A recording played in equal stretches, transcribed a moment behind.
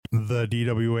The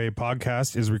DWA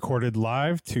podcast is recorded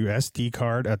live to SD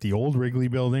card at the old Wrigley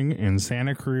Building in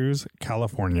Santa Cruz,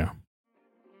 California.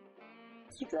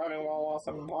 Driving While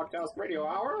Awesome Podcast Radio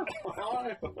Hour.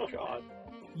 Oh, God.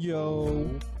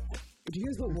 Yo. Do you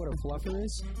guys know what a fluffer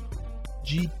is?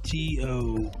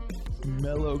 GTO.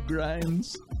 Mellow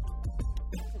grinds.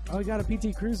 Oh, I got a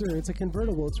PT Cruiser. It's a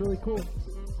convertible. It's really cool.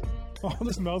 Oh,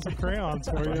 this smells of crayons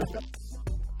for you.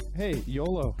 Hey,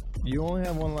 YOLO. You only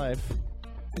have one life.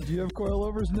 Do you have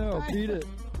coilovers? No, beat it.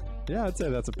 Yeah, I'd say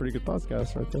that's a pretty good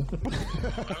podcast right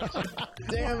there.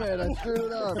 Damn it, I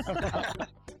screwed up.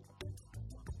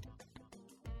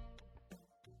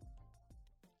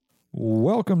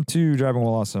 Welcome to Driving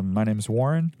While Awesome. My name is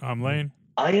Warren. I'm Lane.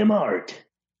 I am Art.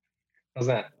 How's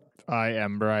that? I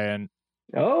am Brian.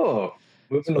 Oh,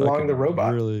 moving along the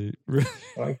robot. Really, I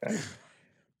like that.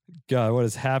 God, what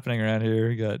is happening around here?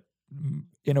 We got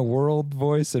In a World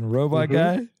voice and robot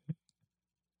guy.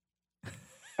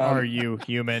 Are you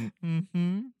human?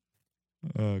 Mm-hmm.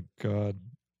 Oh God,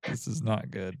 this is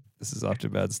not good. This is off to a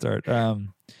bad start.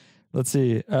 Let's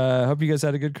see. Hope you guys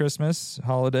had a good Christmas,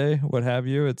 holiday, what have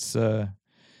you. It's the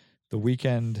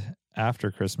weekend after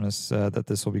Christmas that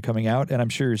this will be coming out, and I'm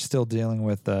sure you're still dealing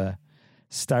with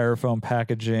styrofoam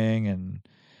packaging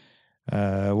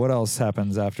and what else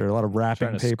happens after a lot of wrapping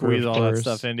Trying to paper. squeeze of all that course.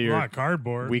 stuff into A your lot of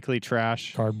cardboard. weekly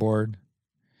trash. Cardboard.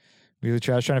 Weekly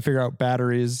trash. Trying to figure out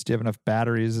batteries. Do you have enough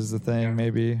batteries? Is the thing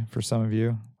maybe for some of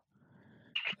you.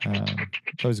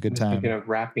 Always a good time. Speaking of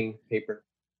wrapping paper.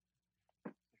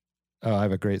 Oh, I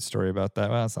have a great story about that.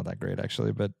 Well, it's not that great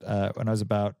actually, but when I was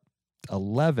about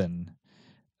 11,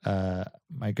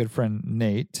 my good friend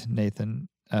Nathan,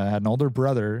 had an older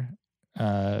brother,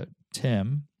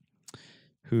 Tim,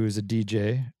 who's a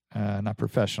DJ, not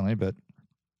professionally, but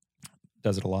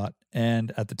does it a lot.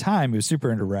 And at the time, he was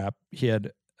super into rap. He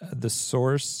had the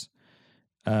Source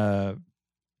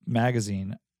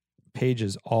magazine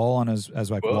pages all on his as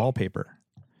like wallpaper.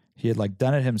 He had like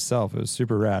done it himself. It was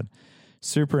super rad.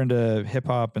 Super into hip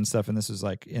hop and stuff. And this was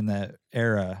like in the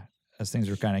era as things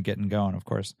were kind of getting going, of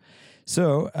course.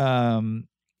 So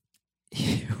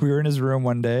we were in his room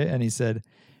one day and he said,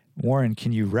 Warren,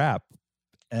 can you rap?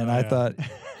 And I thought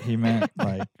he meant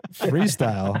like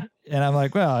freestyle. And I'm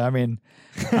like, well, I mean,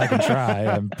 I can try.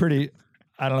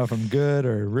 I don't know if I'm good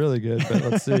or really good, but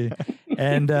let's see.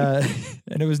 And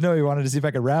it was no, he wanted to see if I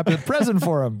could rap a present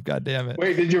for him. God damn it.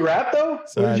 Wait, did you rap though?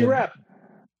 So What did you rap?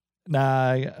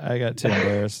 Nah, I got too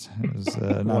embarrassed. It was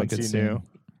not a Once good you scene. knew.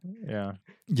 Yeah.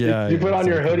 Yeah. Did you put on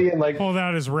your exactly. hoodie and like Pulled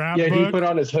out his rap he book. put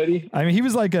on his hoodie. I mean, he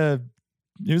was like a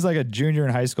junior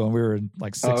in high school, and we were in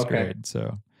like sixth okay. grade.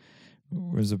 So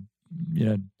it was a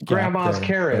gap Grandma's there,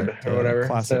 carib but, or whatever.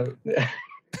 Classic. So,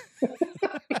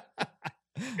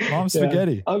 Mom's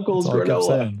spaghetti. Uncle's That's all I kept granola.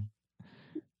 saying.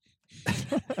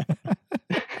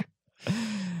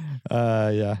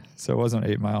 Yeah. So it wasn't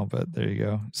 8 Mile, but there you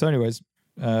go. So, anyways,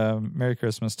 Merry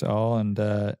Christmas to all, and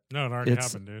No, it already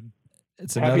it's- happened, dude.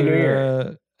 it's Happy New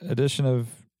another edition of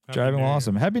Happy Driving New While Year.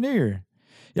 Awesome. Happy New Year!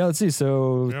 Yeah, let's see.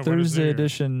 So Yeah, when is New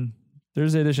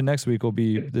Thursday Year? edition next week will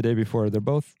be the day before. They're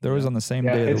always on the same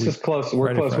yeah, day. Of it's the week. just close. We're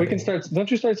Friday, close. We Friday. can start. Don't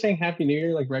you start saying Happy New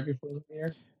Year like right before the New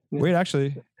Year? Wait,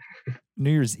 actually,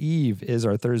 New Year's Eve is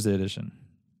our Thursday edition.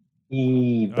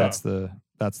 Eve. That's the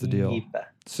deal. Eve.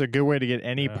 It's a good way to get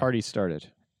any Yeah. party started.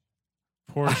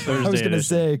 Poor I Thursday was gonna edition.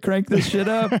 say, crank this shit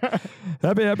up.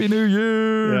 Happy New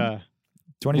Year! Yeah.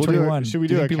 2021. Should we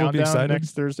Do do you a think people will be countdown excited?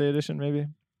 next Thursday edition, maybe?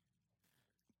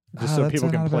 Just Ah, so that's people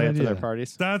not can a play bad it for their idea.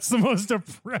 parties. That's the most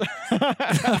depressing.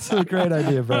 That's a great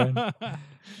idea, Brian.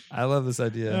 I love this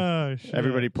idea. Oh, shit.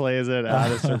 Everybody plays it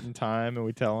at a certain time, and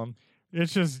we tell them.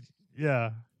 It's just,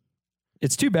 yeah.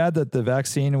 It's too bad that the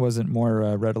vaccine wasn't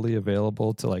more readily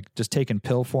available to like just take in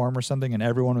pill form or something, and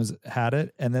everyone had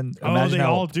it. And then Oh, imagine they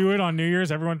how all do it on New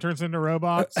Year's. Everyone turns into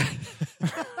robots.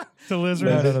 The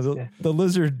lizards. No, the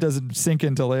lizard doesn't sink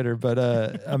into later. But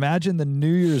imagine the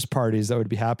New Year's parties that would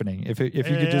be happening if you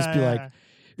could just be like,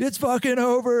 "It's fucking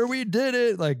over, we did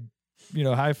it!" Like,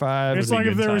 high five. It's It'd be like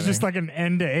if good there was timing. just like an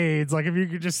end to AIDS. Like if you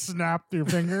could just snap your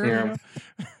finger.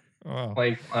 Yeah. Oh,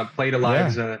 Like Played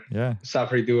Alive's yeah.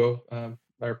 Safri duo,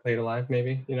 or Played Alive,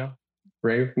 maybe,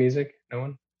 rave music. No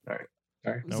one. All right,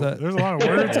 sorry. Is that- There's a lot of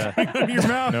words Yeah. coming out of your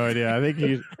mouth. No idea. I think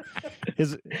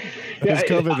his Yeah,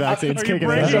 COVID vaccine's are you kicking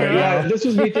bracing in. So, it yeah, up? this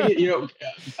was me thinking,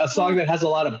 a song that has a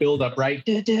lot of build up, right?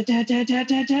 And then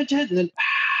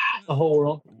the whole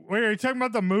world. Wait, are you talking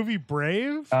about the movie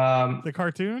Brave? The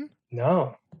cartoon?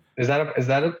 No. Is that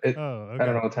it? Oh, okay. I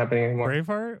don't know what's happening anymore.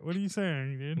 Braveheart? What are you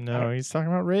saying, dude? No, he's talking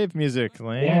about rave music,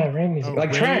 Lane. Yeah, rave music. Oh,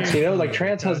 Like trance, rave like music.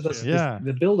 trance has Gotcha. Yeah.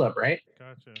 the build up, right?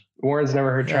 Gotcha. Warren's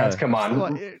never heard trance. Yeah. Come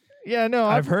on. Yeah, no,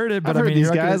 I've heard it, but I've I heard mean, these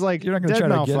you're not guys gonna, like you're not going to try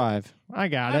Deadmau to get 5. I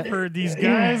got I've it. heard these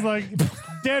guys like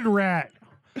Dead Rat.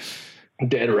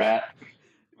 Dead rat.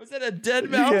 Was it a dead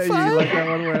Yeah, mouth? you like that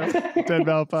one where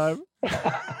Deadmau 5?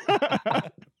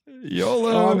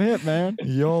 YOLO. Oh, I'm hip, man.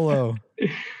 YOLO.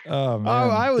 Oh man.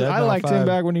 I liked him Deadmau5.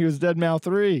 back when he was Deadmau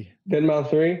 3. Deadmau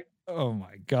 3. Oh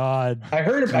my god. I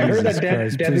heard Jesus that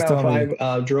Christ, please Deadmau tell me.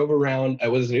 5 drove around. I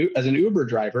was as an Uber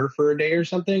driver for a day or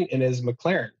something in his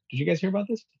McLaren. Did you guys hear about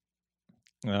this?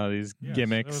 Oh, these Yes,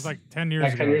 gimmicks. It was like 10 years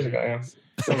Like ago. 10 years ago, yeah.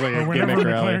 Sounds like Or a whenever gimmick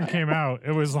McLaren rally. came out,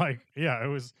 it was like, yeah, it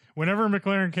was whenever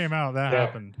McLaren came out, that Yeah.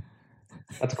 happened.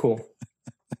 That's cool.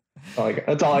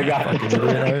 That's all I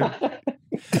got.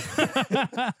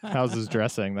 How's his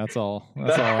dressing? That's all.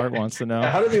 That's all Art wants to know.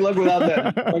 How does he look without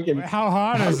that fucking? How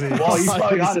hot is he? Well, he's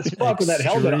probably hot as fuck with that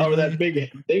helmet over that Extremely-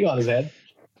 big thing on his head.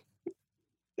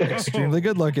 Extremely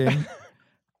good looking.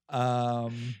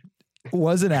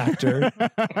 Was an actor.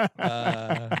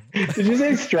 Did you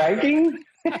say striking?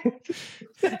 No,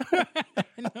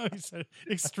 he said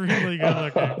extremely good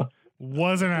looking.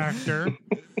 Was an actor.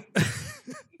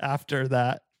 After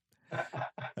that,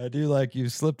 I do like you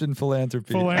slipped in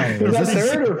philanthropy. Philanthropy. Was Anyways, that this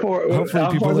is- third or fourth? hopefully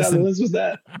How people far down the listen. list was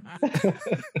that?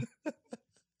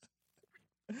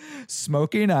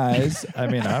 Smoking eyes. I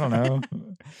mean, I don't know.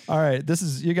 All right, this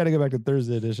is you got to go back to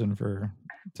Thursday edition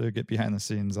to get behind the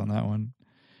scenes on that one.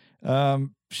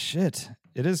 Shit,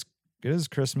 it is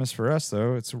Christmas for us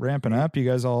though. It's ramping up. You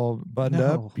guys all buttoned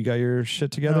No. up. You got your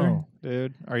shit together. No,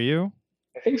 dude, are you?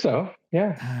 I think so.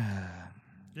 Yeah.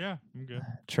 Yeah, I'm good.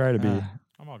 Try to be.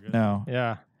 I'm all good. No,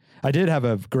 Yeah. I did have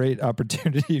a great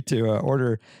opportunity to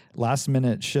order last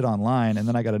minute shit online, and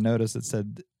then I got a notice that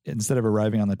said instead of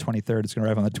arriving on the 23rd, it's going to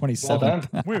arrive on the 27th.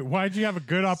 Well Wait, why'd you have a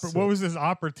good what was this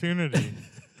opportunity?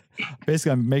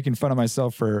 Basically, I'm making fun of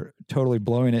myself for totally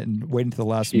blowing it and waiting to the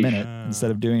last Sheesh. minute instead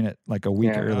of doing it like a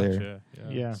week Yeah. earlier.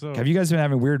 Gotcha. Yeah. So, Have you guys been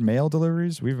having weird mail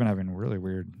deliveries? We've been having really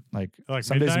weird, like like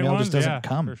some days the midnight mail ones? just doesn't Yeah,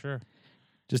 come. for sure.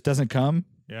 Just doesn't come.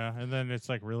 Yeah, and then it's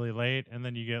like really late, and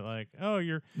then you get like, oh,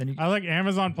 Then you, I like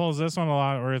Amazon pulls this one a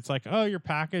lot, where it's like, oh, your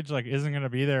package like isn't gonna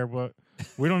be there, but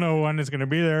we don't know when it's gonna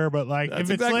be there, but like That's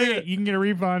if it's exactly late, it. you can get a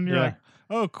refund. You're Yeah. like,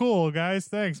 oh, cool, guys,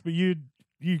 thanks, but you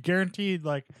guaranteed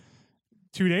like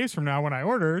 2 days from now when I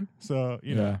ordered, so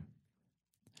you know.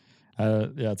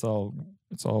 yeah, it's all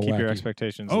Keep your wacky.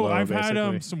 expectations Oh, low, I've basically.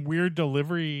 had some weird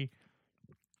delivery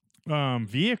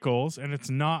vehicles, and it's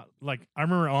not like I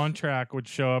remember On Track would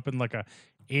show up in like a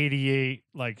 88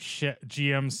 like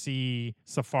GMC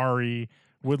Safari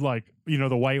with like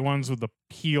the white ones with the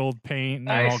peeled paint and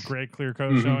they're all Nice. great clear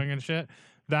coat Mhm. showing and shit.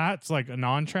 That's like a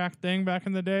non-track thing back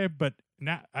in the day, but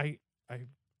now I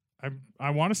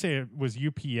want to say it was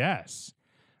UPS,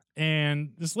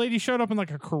 and this lady showed up in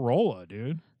like a Corolla,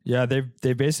 dude. Yeah,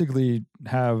 they basically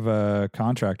have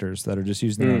contractors that are just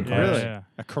using their own Mm, cars. Really? Yeah,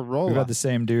 A Corolla. We've had the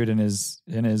same dude in his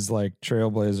like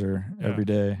Trailblazer Yeah. every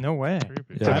day. No way.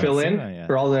 creepy. Yeah. To I fill haven't in seen that yet.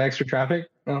 for all the extra traffic.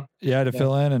 Oh, Yeah, to Yeah.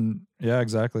 fill in and yeah,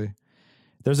 exactly.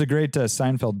 There's a great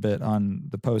Seinfeld bit on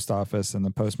the post office and the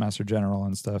postmaster general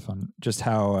and stuff on just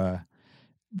how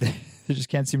they just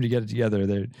can't seem to get it together.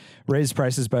 They raise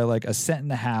prices by like 1.5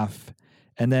 cents,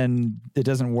 and then it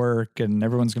doesn't work, and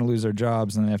everyone's going to lose their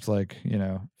jobs, and they have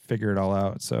to figure it all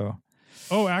out. So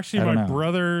Oh, actually, I don't my know.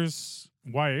 brother's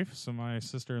wife, so my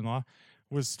sister-in-law,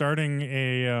 was starting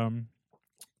a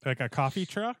like a coffee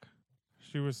truck.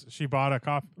 She bought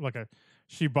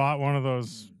she bought one of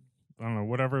those, I don't know,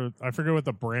 whatever, I forget what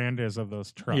the brand is of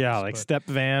those trucks. Yeah, like but- step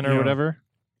van or Yeah. whatever.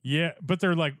 yeah, but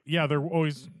they're like, yeah, they're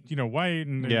always white,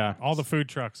 and Yeah. all the food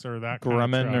trucks are that kind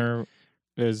Grumman of truck. or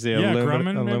is the Yeah,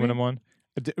 Grumman, maybe? aluminum one?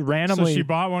 So Randomly, she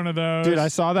bought one of those. dude, I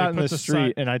saw that They in put the the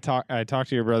street, side- and I talked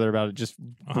to your brother about it just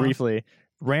Uh-huh. briefly.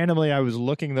 Randomly, I was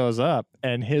looking those up,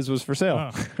 and his was for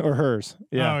sale or hers.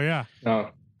 Yeah, Oh yeah.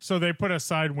 oh. So they put a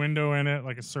side window in it,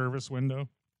 like a service window.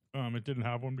 It didn't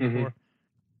have one before.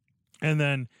 And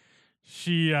then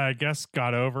she, I guess,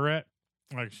 got over it.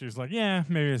 Like she was like, "Yeah,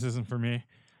 maybe this isn't for me."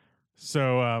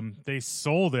 So they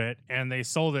sold it, and they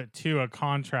sold it to a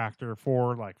contractor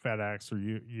for like FedEx or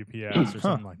UPS or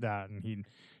something like that. And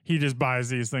he just buys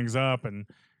these things up, and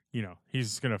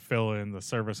he's gonna fill in the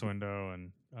service window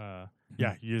and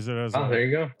use it as Oh, there a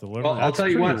you go. delivery. Well, I'll tell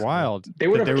you pretty what. wild. They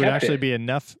would that have there would kept actually it. be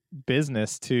enough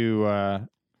business to,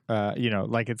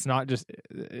 like it's not just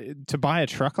to buy a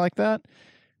truck like that.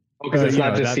 Because it's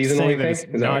not just that's seasonal. saying You that think? it's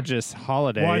Is that not right? just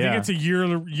holiday. Well, I yeah. think it's a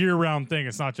year-round thing.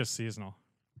 It's not just seasonal.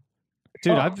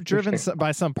 Dude, Oh, I've driven interesting.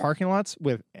 by some parking lots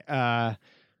with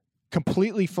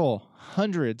completely full,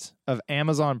 hundreds of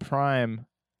Amazon Prime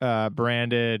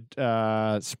branded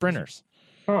sprinters.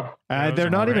 Huh. Yeah, it was They're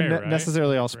not Ray, even right?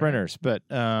 necessarily all Ray. sprinters, but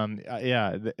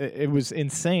yeah, it was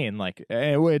insane. Like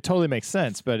it totally makes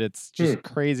sense, but it's just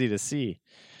crazy to see.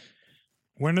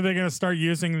 When are they going to start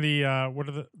using the what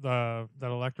are the that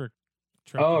electric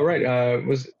truck? Oh, right.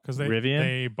 Was Because Rivian?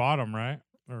 they bought them, right?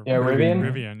 Or Yeah, Rivian?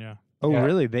 Rivian, yeah. Oh, Yeah.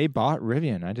 really? They bought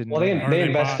Rivian. I didn't. well, know they that. Or they bought,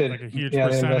 invested like a huge yeah,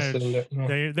 percentage. they invested in it,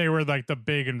 yeah. They were like the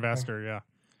big investor, yeah.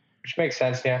 Which makes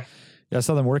sense. Yeah. Yeah, I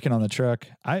saw them working on the truck.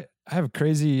 I have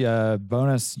crazy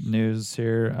bonus news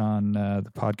here on the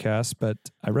podcast, but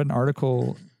I read an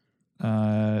article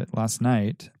last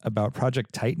night about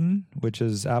Project Titan, which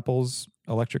is Apple's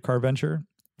electric car venture,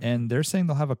 and they're saying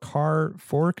they'll have a car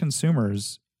for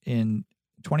consumers in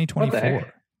 2024. What the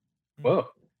heck? Whoa.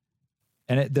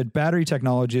 And the battery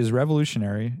technology is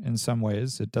revolutionary in some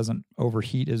ways. It doesn't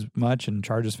overheat as much and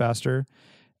charges faster.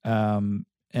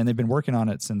 And they've been working on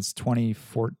it since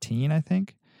 2014, I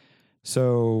think.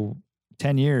 So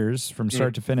 10 years from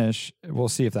start to finish. We'll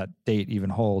see if that date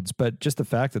even holds. But just the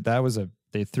fact that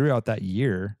they threw out that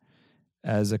year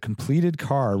as a completed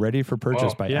car ready for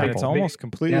purchase Whoa. by Yeah, Apple. it's almost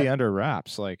completely Yeah. under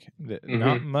wraps. Like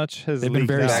not much has. They've been leaked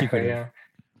very out. Exactly. secretive. Yeah.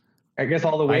 I guess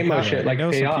all the I Waymo have- shit I like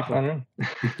know paid some off. people- I don't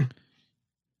know.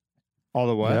 All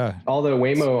the what? Yeah. All the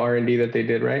Waymo R&D that they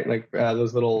did, right? Like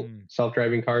those little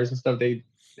self-driving cars and stuff. They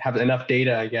have enough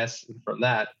data, I guess, from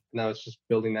that. Now it's just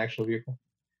building the actual vehicle.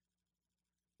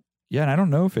 Yeah, and I don't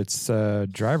know if it's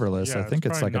driverless. Yeah, I think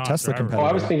it's it's like probably a not Tesla driverless. competitor. Oh,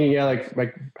 I was thinking,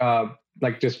 yeah,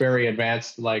 like just very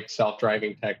advanced, like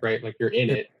self-driving tech, right? Like you're in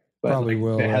It it, but probably like,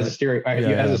 will, it has a steering. It yeah,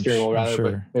 has a I'm steering wheel, I'm rather,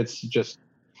 sure. but it's just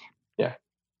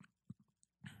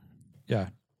Yeah,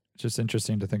 just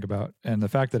interesting to think about. And the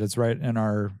fact that it's right in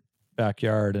our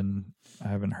backyard and I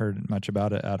haven't heard much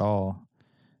about it at all.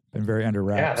 Been very under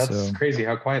yeah, wraps. that's So crazy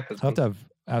how quiet that's I'll been.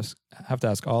 have to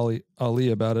ask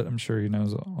Ali about it. I'm sure he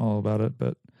knows all about it.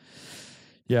 But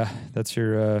yeah, that's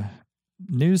your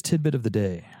news tidbit of the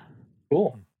day.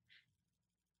 Cool.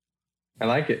 I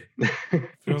like it.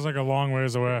 Feels like a long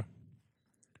ways away.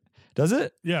 Does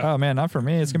it? Yeah. Oh man, not for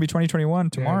me. It's gonna be 2021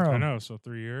 tomorrow. I know. So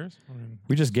 3 years. I mean,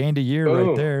 We just gained a year Oh.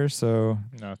 right there. So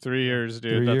No, 3 years,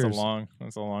 dude. 3 That's years.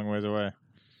 That's a long ways away.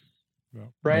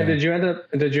 Brian, Yeah. did you I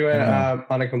know.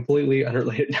 on a completely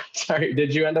unrelated? Sorry,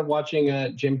 did you end up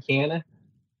watching Jim Canna?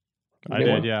 I New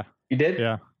did, one? yeah. You did?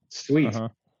 Yeah. Sweet. Uh-huh.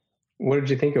 What did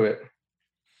you think of it?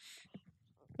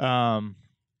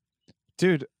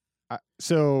 Dude,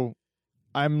 so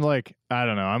I'm like, I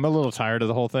don't know. I'm a little tired of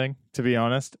the whole thing, to be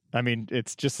honest. I mean,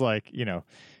 it's just like,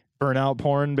 burnout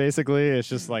porn, basically. It's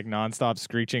just like nonstop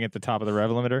screeching at the top of the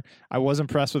rev limiter. I was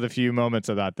impressed with a few moments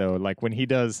of that, though. Like when he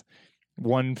does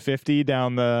 150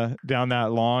 down that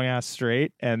long ass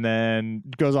straight and then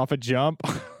goes off a jump.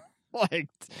 Like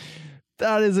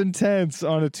that is intense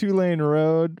on a 2-lane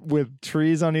road with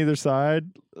trees on either side.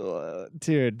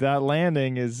 Dude, that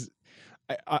landing is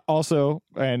I also,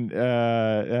 and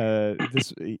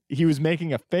this, he was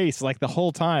making a face like the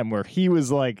whole time where he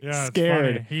was like yeah, scared,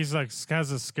 It's funny. He's like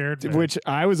has a scared face. which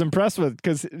I was impressed with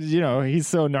because he's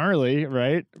so gnarly,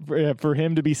 right? For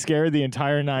him to be scared the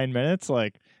entire 9 minutes,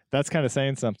 like that's kind of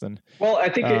saying something. Well, I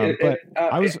think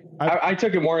I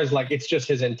took it more as like it's just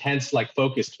his intense, like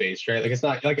focused face, right? Like it's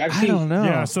not like I've I seen. don't know.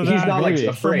 Yeah, so He's that, not like maybe.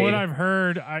 from afraid. what I've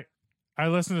heard, I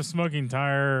listened to Smoking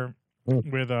Tire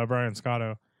with Brian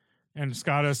Scotto, and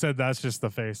Scotto said that's just the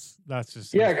face. That's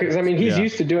just Yeah, because I mean he's Yeah.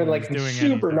 used to doing When like he's doing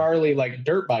super anything. gnarly like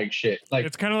dirt bike shit. Like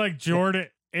it's kind of like Jordan.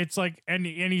 It's like, and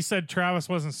he said Travis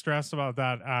wasn't stressed about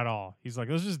that at all. He's like,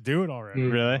 let's just do it already.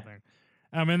 Really?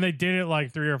 I mean, they did it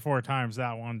like 3 or 4 times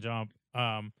that one jump.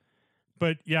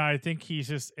 But yeah, I think he's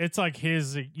just, it's like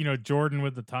his, Jordan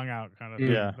with the tongue out kind of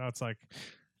thing. Yeah.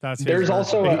 That's his There's version.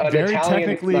 also an Very Italian,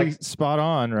 technically like- spot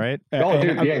on, right? Oh, And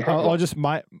dude, yeah, incredible. I'll just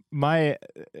my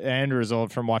end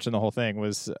result from watching the whole thing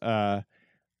was I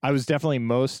was definitely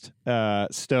most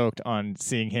stoked on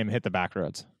seeing him hit the back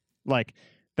roads. Like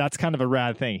that's kind of a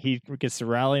rad thing. He gets to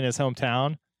rally in his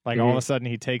hometown. Like all of a sudden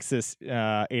he takes this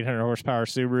 800 horsepower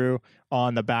Subaru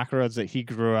on the back roads that he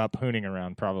grew up hooning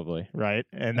around, probably, right?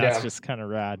 And that's Yeah. just kind of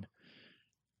rad.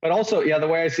 But also, yeah, the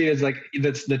way I see it is like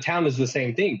the town is the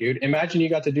same thing, dude. Imagine you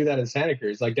got to do that in Santa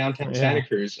Cruz, like downtown Yeah. Santa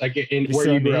Cruz, like in It's where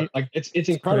so you grew neat. up. Like it's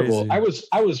incredible. crazy.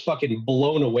 I was fucking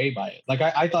blown away by it. Like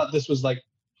I thought this was like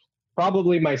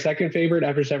probably my second favorite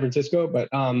after San Francisco, but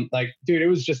like dude, it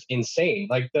was just insane.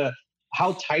 Like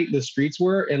how tight the streets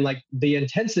were and like the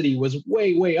intensity was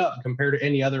way up compared to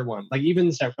any other one. Like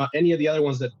even any of the other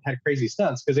ones that had crazy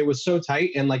stunts because it was so tight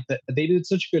and like they did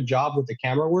such a good job with the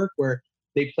camera work where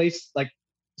they placed like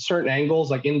certain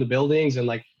angles like in the buildings and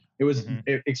like it was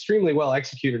extremely well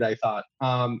executed, I thought.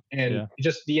 And Yeah.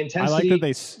 just the I intensity. like that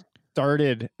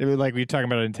started like we were talking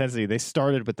about intensity. They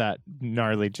started with that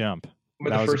gnarly jump.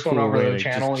 With That the was a first one cool over way the to just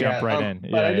channel, jump right in.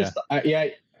 But Yeah, I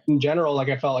just, in general, like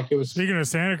I felt like it was. Speaking of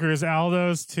Santa Cruz,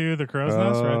 Aldo's to the Crow's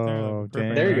Nest right there. Oh, Perfect.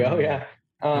 dang. There you go. Yeah.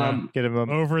 Get him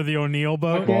a Over the O'Neill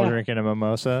boat. while Yeah. drinking a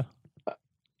mimosa.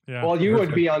 Yeah. Well, you would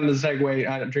perfect. be on the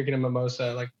Segway drinking a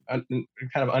mimosa, like kind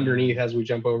of underneath as we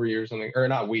jump over you or something, or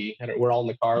not we. We're all in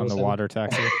the car On the listening. water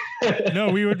taxi. No,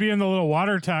 we would be in the little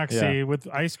water taxi Yeah. with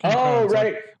ice cream. Oh, cones,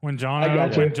 like right. when I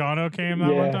got Jono you. came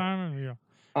that one Yeah. time.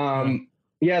 And,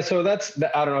 Yeah. So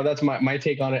I don't know. That's my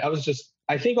take on it.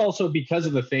 I think also because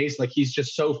of the face, like he's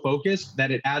just so focused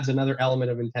that it adds another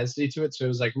element of intensity to it. So it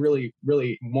was like really,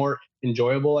 really more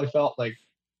enjoyable. I felt like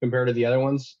compared to the other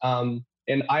ones.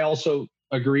 And I also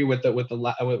agree with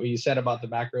what you said about the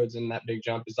back roads and that big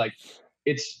jump is like,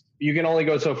 you can only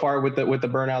go so far with the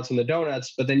burnouts and the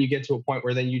donuts, but then you get to a point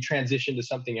where then you transition to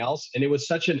something else. And it was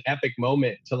such an epic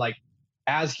moment to like,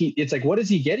 it's like, what is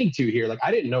he getting to here? Like,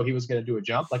 I didn't know he was going to do a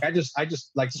jump. Like, I just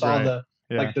like saw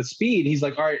Right. like the speed. He's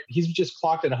like, all right, he's just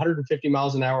clocked at 150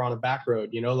 miles an hour on a back road,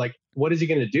 like, what is he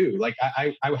going to do? Like,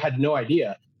 I had no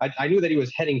idea. I knew that he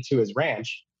was heading to his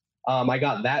ranch. I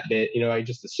got that bit, I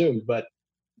just assumed, but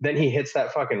then he hits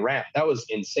that fucking ramp. That was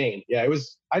insane. Yeah,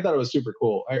 I thought it was super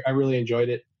cool. I really enjoyed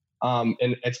it. And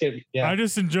it's going to be, yeah. I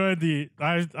just enjoyed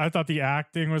I thought the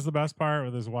acting was the best part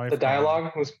with his wife. The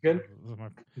dialogue was good.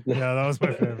 Yeah, that was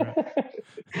my favorite.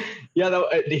 Yeah, though,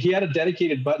 he had a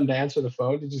dedicated button to answer the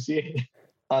phone. Did you see it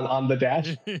on the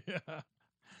dash?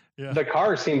 Yeah. The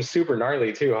car seems super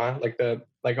gnarly too, huh?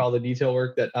 Like all the detail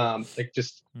work that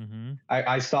Mm-hmm.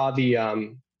 I saw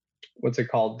the what's it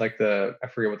called? Like I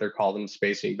forget what they're called in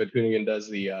spacing, but Hoonigan does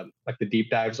the like the deep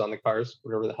dives on the cars,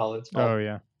 whatever the hell it's called. Oh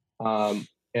yeah.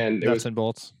 And it Nuts was and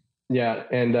bolts. yeah,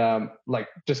 and like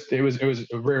just it was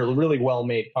a really well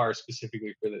made car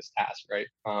specifically for this task, right?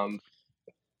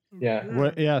 Yeah.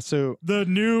 What? Yeah. So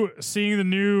Seeing the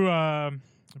new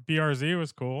BRZ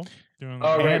was cool. Doing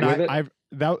Oh, that. right. and with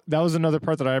it? that was another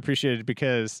part that I appreciated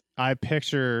because I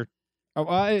picture.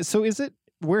 So is it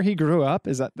where he grew up?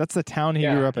 That's the town he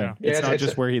Yeah, grew up in? yeah. It's Yeah, not it's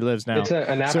just where he lives now. It's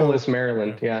Annapolis,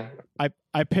 Maryland. Yeah.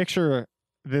 I picture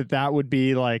that would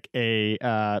be like a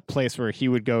place where he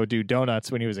would go do donuts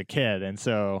when he was a kid, and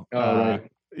so Right.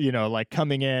 like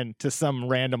coming in to some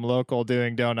random local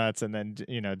doing donuts and then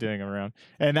doing them around,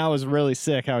 and that was really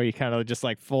sick how he kind of just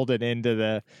like folded into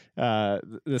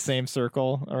the same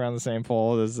circle around the same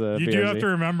pole as You do BRZ. have to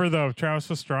remember though, Travis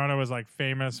Pastrana was like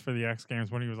famous for the X Games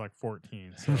when he was like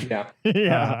 14. So Yeah.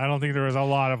 yeah. I don't think there was a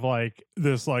lot of like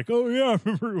this, like, oh yeah,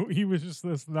 remember he was just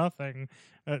this nothing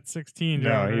at 16. No,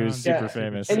 driving he was around. super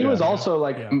famous. And he was Yeah. also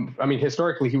like, Yeah. I mean,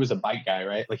 historically, he was a bike guy,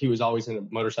 right? Like he was always into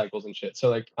motorcycles and shit. So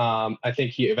like, I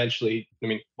think he eventually,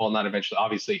 not eventually,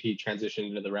 obviously he transitioned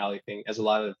into the rally thing as a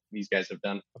lot of these guys have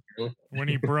done. Apparently. When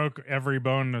he broke every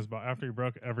bone in his body, after he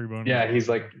broke every bone. in Yeah. his He's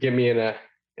body. like, get me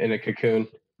in a cocoon.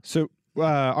 So,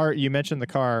 Art, you mentioned the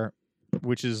car,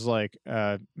 which is like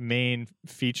a main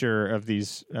feature of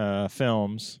these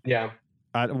films. Yeah.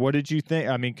 What did you think?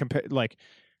 I mean,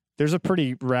 there's a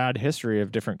pretty rad history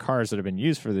of different cars that have been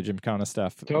used for the Gymkhana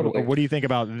stuff. Totally. What do you think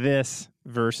about this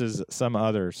versus some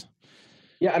others?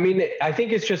 Yeah. I mean, I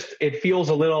think it feels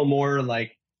a little more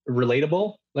like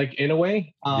relatable, like in a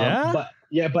way.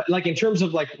 But like in terms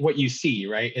of like what you see,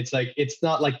 right? It's like, it's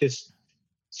not like this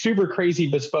super crazy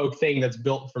bespoke thing that's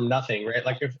built from nothing, right?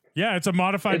 Like it's a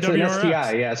modified it's WRX. an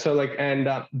STI, yeah. So like,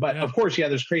 but Yeah. of course,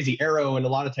 there's crazy aero and a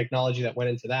lot of technology that went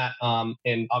into that.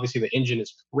 And obviously the engine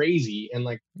is crazy and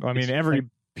like, I mean, it's every like-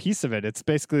 piece of it's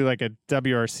basically like a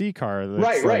WRC car. That's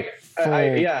Right, like right.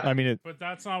 full- Yeah. I mean, But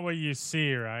that's not what you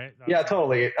see, right? yeah,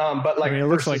 totally. But like, it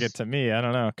looks like versus- it to me. I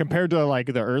don't know. Compared to like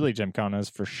the early Gymkhanas,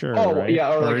 for sure. Oh, right?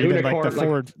 yeah, or like even like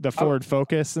Unicorn, the Ford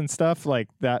Focus and stuff like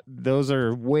that. Those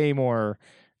are way more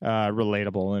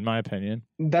relatable, in my opinion.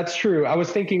 That's true. I was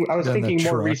thinking Than the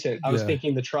more truck, recent. I was yeah.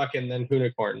 thinking the truck and then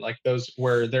Unicorn, like those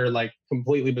where they're like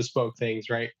completely bespoke things,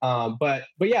 right? But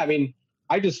yeah, I mean,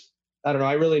 I don't know.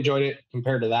 I really enjoyed it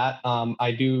compared to that.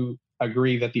 I do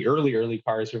agree that the early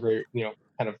cars are very,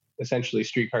 kind of essentially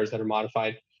street cars that are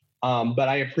modified. But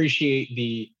I appreciate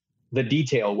the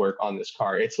detail work on this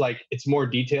car. It's like, it's more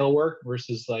detail work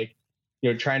versus like,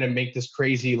 trying to make this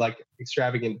crazy, like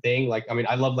extravagant thing. Like, I mean,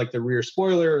 I love like the rear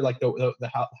spoiler, like the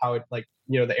how it like,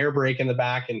 the air brake in the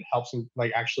back and helps him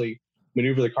like actually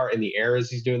maneuver the car in the air as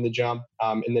he's doing the jump.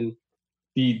 And then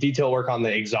the detail work on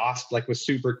the exhaust like was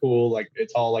super cool. Like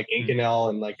it's all like Inconel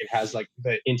and like it has like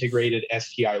the integrated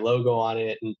STI logo on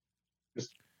it and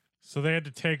So they had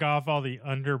to take off all the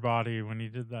underbody when he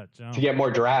did that jump. to get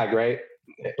more drag, right?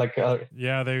 Like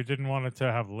Yeah, they didn't want it to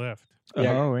have lift.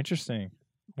 Yeah. Oh, interesting.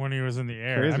 when he was in the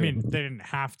air. Crazy. I mean, they didn't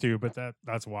have to, but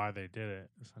that's why they did it.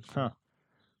 Essentially, Huh.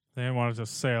 they didn't want to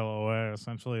just sail away.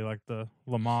 Essentially, like the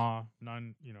Le Mans,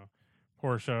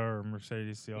 Porsche or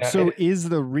Mercedes deal. Yeah. So is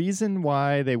the reason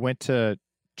why they went to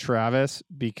Travis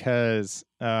because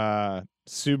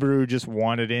Subaru just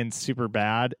wanted in super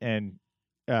bad and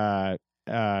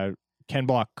Ken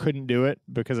Block couldn't do it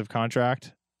because of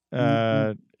contract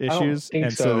issues, think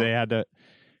and so so. they had to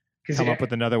 'Cause come up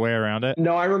with another way around it.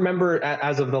 No, I remember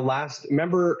as of the last.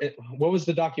 What was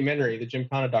the documentary? The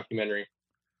Gymkhana documentary.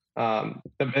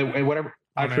 Whatever.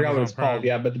 I forgot what Amazon it's called. Prime.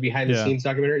 Yeah, but the behind the Yeah. scenes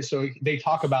documentary. So they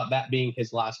talk about that being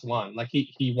his last one. Like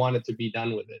he wanted to be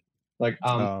done with it. Like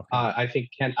okay. I think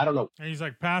Ken. I don't know. And he's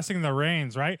like passing the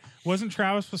reins, right? Wasn't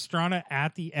Travis Pastrana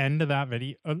at the end of that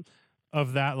video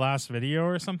of that last video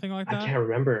or something like I that? can't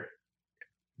remember,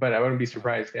 but I wouldn't be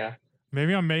surprised. Yeah.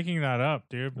 Maybe I'm making that up,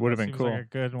 dude. but Would've that been seems like cool. a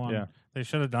good one. Yeah. They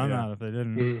should have done Yeah. that if they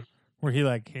didn't. Mhm. Where he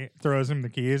like throws him the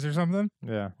keys or something,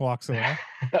 Yeah. walks away.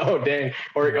 Oh dang!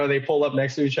 Or they pull up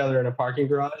next to each other in a parking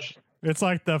garage. It's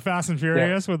like the Fast and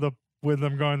Furious with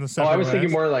them going the Oh, separate I was thinking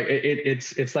ways. more like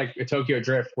it's like a Tokyo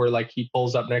Drift where like he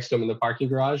pulls up next to him in the parking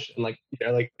garage and like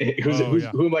they're like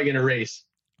who am I gonna race?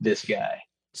 This guy.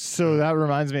 So that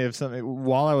reminds me of something.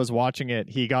 While I was watching it,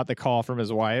 he got the call from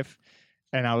his wife,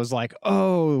 and I was like,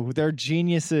 "Oh, they're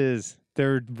geniuses!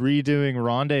 They're redoing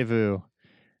Rendezvous."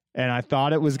 And I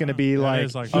thought it was going to be That like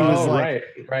is like he that. was Oh, like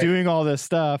right. doing all this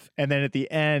stuff, and then at the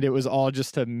end, it was all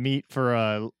just to meet for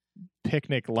a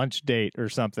picnic lunch date or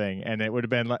something, and it would have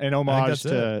been like an homage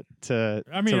that's to.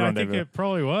 I mean, to I think Rendezvous. it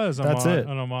probably was. That's it.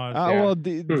 An homage. Oh Yeah. well,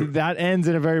 that ends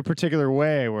in a very particular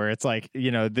way where it's like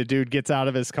the dude gets out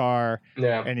of his car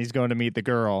Yeah. and he's going to meet the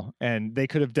girl, and they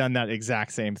could have done that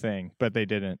exact same thing, but they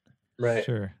didn't. Right.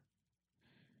 Sure.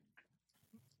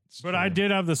 But I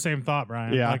did have the same thought,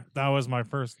 Brian. Yeah. Like that was my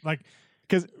first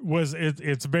 'Cause-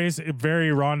 it's basic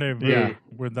very rendezvous Yeah.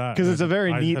 with that. 'Cause it's a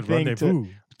very I neat said thing to- rendezvous.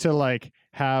 To like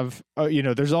have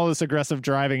there's all this aggressive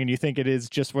driving and you think it is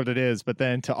just what it is, but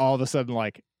then to all of a sudden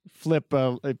like put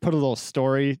a little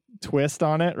story twist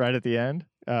on it right at the end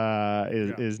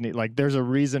is neat. Like there's a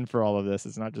reason for all of this.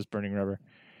 It's not just burning rubber.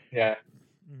 Yeah.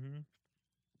 Mhm.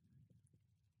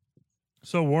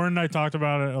 So Warren and I talked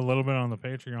about it a little bit on the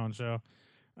Patreon show.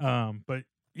 But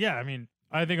yeah, I mean,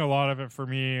 I think a lot of it for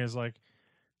me is like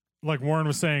Warren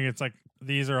was saying, it's like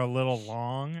these are a little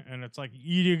long, and it's like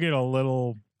you do get a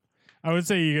little. I would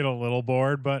say you get a little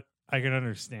bored, but I can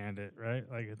understand it, right?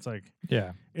 Like it's like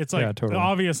Yeah. Totally.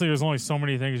 obviously there's only so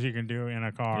many things you can do in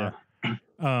a car.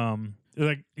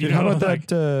 Like you Dude, know, how about like,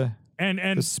 that? and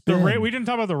the the spin? we didn't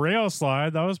talk about the rail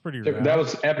slide. That was pretty rad. That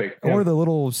was epic. Or the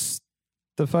little,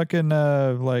 the fucking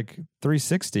like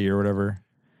 360 or whatever,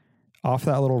 off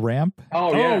that little ramp.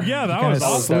 Oh Oh yeah. yeah, that Kind was of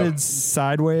awesome. slid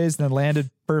sideways and then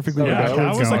landed perfectly. So Yeah, dope.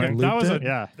 that was going. like that was Looped a it.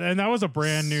 Yeah. and that was a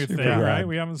brand new Super thing, rad. right?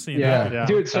 We haven't seen Yeah. that. Yeah.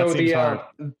 Dude. that So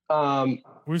seems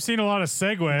We've seen a lot of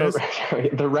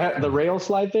segues. the rail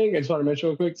slide thing. I just want to mention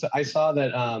real quick. So I saw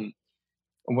that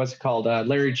what's it called?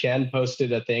 Larry Chen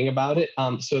posted a thing about it.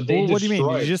 So they What do you mean?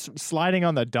 You're destroyed just sliding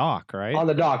on the dock, right? on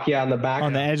the dock. Yeah, on the back.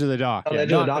 On the edge of the dock. On the Yeah,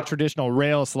 edge of the not dock. a traditional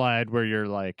rail slide where you're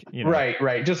like,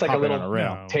 Right. Just like a hopping little on a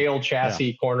rail. No. tail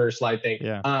chassis corner slide thing.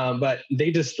 Yeah. But they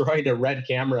destroyed a red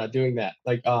camera doing that.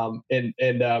 Like, and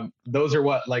those are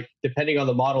what, like, depending on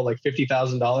the model, like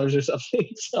 $50,000 or something.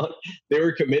 So they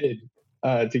were committed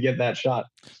to get that shot.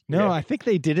 No, Yeah. I think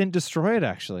they didn't destroy it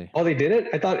actually. Oh, they did it?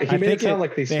 I thought he I made think it sound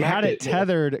like they they smacked had it it.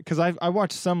 tethered because I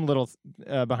watched some little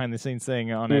behind the scenes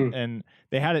thing on it, and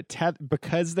they had it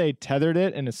because they tethered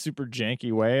it in a super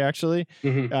janky way. Actually,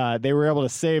 Mhm. they were able to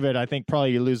save it. I think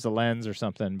probably you lose the lens or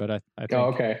something, but I think Oh,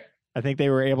 okay. I think they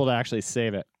were able to actually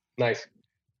save it. Nice.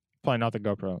 Probably not the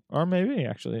GoPro, or maybe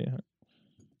actually.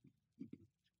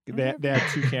 They had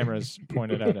two cameras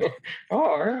pointed at it.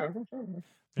 Oh,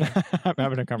 I'm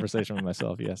having a conversation with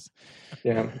myself. Yes.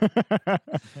 yeah.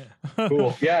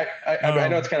 Cool. Yeah, I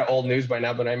know it's kind of old news by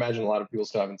now, but I imagine a lot of people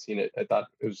still haven't seen it. I thought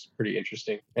it was pretty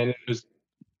interesting, and it was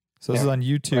So this is on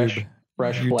YouTube.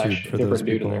 fresh YouTube flesh, for those different dude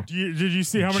in people. there. Did you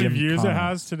see how many views it Gymkhana.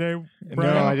 has today? No,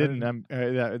 Brian? I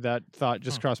didn't. That thought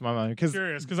just crossed my mind I'm because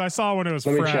curious because I saw when it was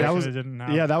Let me fresh. check. That was- and it didn't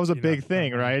have, yeah, that was a you know, big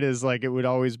thing, right? Is like it would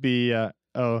always be.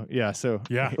 Oh yeah. So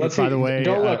Yeah. Let's by see. the way,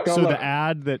 Don't look, don't so look. the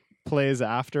ad that plays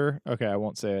after. Okay, I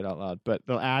won't say it out loud, but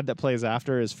the ad that plays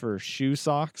after is for shoe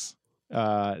socks,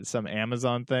 some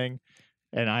Amazon thing.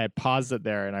 And I had paused it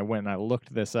there, and I went and I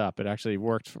looked this up. It actually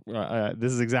worked.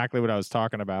 This is exactly what I was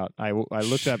talking about. I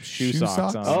looked up shoe Shoe socks.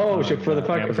 socks? On, Oh, on, for the fucking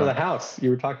for Amazon. the house you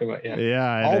were talking about. Yeah.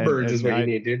 Yeah, Allbirds is what I- you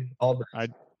need, dude.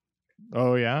 Allbirds.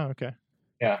 Oh yeah, okay.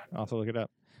 Yeah. I'll have to look it up.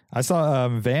 I saw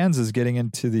Vans is getting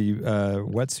into the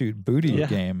wetsuit booty Yeah.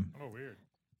 game. Oh, weird.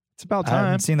 It's about I time.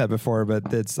 haven't seen that before,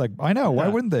 but it's like, I know. Why Yeah.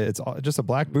 wouldn't they? It's just a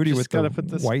black booty Just with gotta the put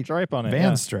this white stripe on it.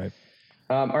 Vans stripe.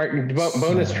 All right,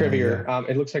 bonus So, trivia.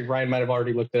 It looks like Ryan might have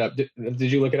already looked it up.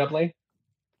 Did you look it up, Lane?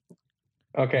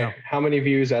 Okay. No. How many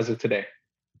views as of today?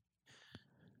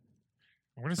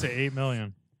 I'm gonna say 8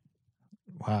 million.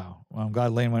 Wow. Well, I'm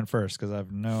glad Lane went first because I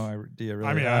have no idea really.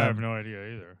 I mean, I have no idea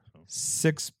either. So.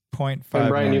 6.5 And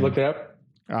Brian, million. you looked it up?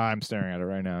 I'm staring at it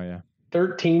right now. Yeah.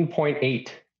 13.8.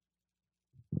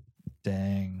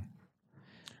 Dang.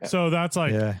 So that's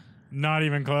like Yeah. not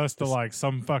even close to like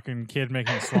some fucking kid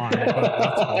making slime. But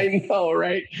that's cool. I know,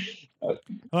 right?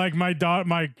 Like my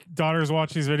daughters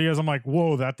watch these videos. I'm like,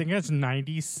 whoa, that thing has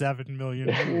 97 million.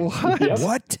 views. Yep.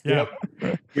 What? Yeah.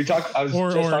 Yep. We talked. I was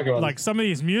Or just talking about like some of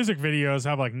these music videos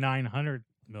have like 900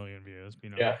 million views.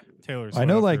 You know, Yeah. Taylor Swift. I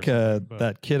know, or like something, but-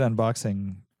 that kid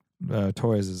unboxing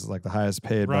toys is like the highest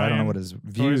paid, but I don't know Ryan, what his toys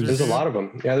views. are There's a lot of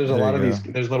them. Yeah, there's a There lot you of these.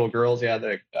 go. There's little girls. Yeah,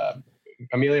 that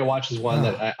Amelia watches one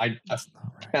that I That's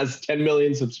not right. has 10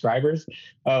 million subscribers.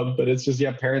 But it's just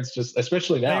parents just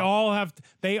especially now.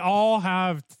 They all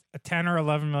have 10 or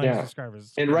 11 million Yeah.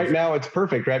 subscribers. And right now it's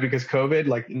perfect, right? Because COVID,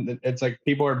 like it's like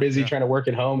people are busy Yeah. trying to work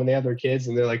at home and they have their kids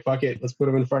and they're like, fuck it, let's put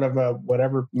them in front of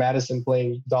whatever Madison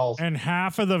playing dolls. And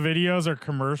half of the videos are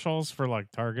commercials for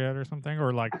like Target or something,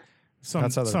 or like some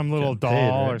That's how they're little getting paid,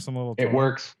 doll right? or some little. It toy.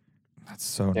 works. That's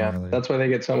so Yeah, gnarly. that's why they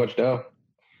get so much dough.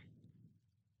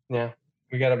 Yeah,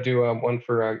 we got to do one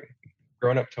for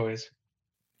grown-up toys.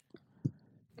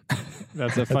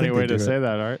 That's a I funny think way they to do say it.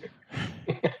 that, Art.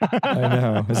 I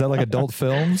know. Is that like adult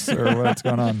films or what's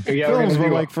going on? Yeah, we're Films gonna were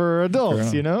do like for adults,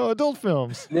 enough. you know, adult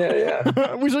films.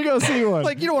 yeah. We should go see one.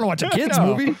 Like, you don't want to watch a kids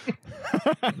No. movie.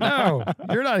 No,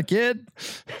 you're not a kid.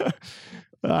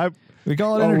 I, We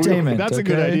call it oh, we- entertainment. that's a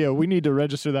good okay? idea. We need to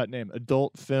register that name,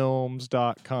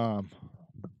 adultfilms.com.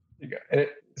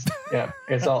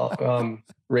 It's all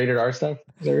rated R stuff.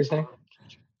 Is that what you're saying?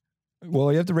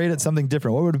 Well, you have to rate it something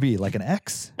different. What would it be? Like an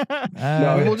X?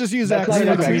 No, We'll just use that's that not in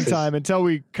enough between X's. time until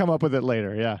we come up with it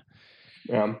later.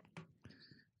 Yeah.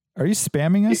 Are you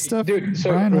spamming us stuff, Dude,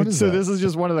 so- Brian? What is So that? this is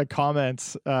just one of the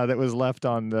comments that was left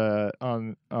on the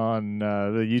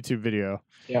the YouTube video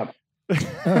Yeah.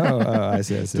 oh, I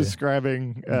see.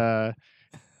 describing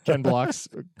Ken Block's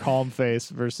calm face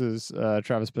versus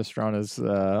Travis Pastrana's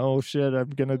oh shit, I'm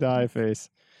gonna die face.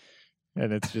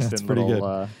 And it's just That's in pretty little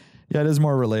good. Yeah, it is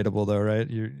more relatable though, right?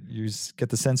 You get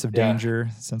the sense of Yeah. danger,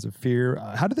 sense of fear.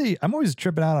 How do they? I'm always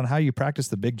tripping out on how you practice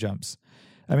the big jumps.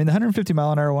 I mean, the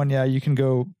 150-mile-an-hour one, yeah, you can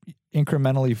go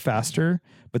incrementally faster,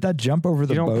 but that jump over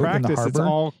the you don't boat in the practice, harbor, it's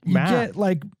all you math. get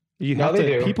like You No, have they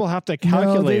to do. people have to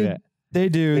calculate it. they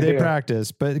do. They They do.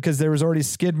 practice, but because there was already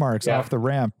skid marks Yeah. off the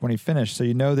ramp when he finished, so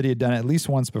you know that he had done it at least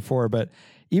once before. But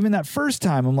even that first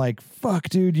time, I'm like, "Fuck,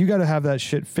 dude, you got to have that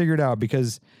shit figured out,"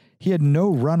 because he had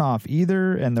no runoff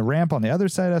either, and the ramp on the other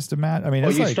side has to match. I mean,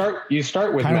 Well, it's like you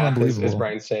start with kind of math, as unbelievable.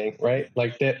 Brian's saying, right?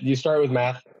 Like that, you start with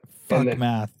math, fuck and then-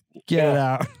 math, get it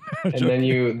Yeah. out.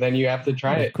 and then you have to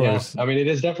try Of it. Yeah. course. I mean, it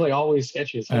is definitely always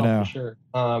sketchy as I hell know. for sure.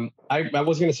 I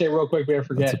was going to say real quick, but I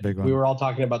forget. a big one. We were all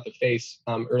talking about the face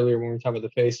earlier when we were talking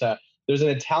about the face. There's an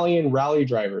Italian rally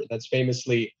driver that's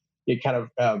famously, it kind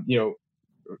of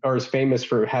or is famous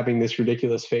for having this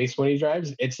ridiculous face when he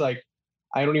drives. It's like,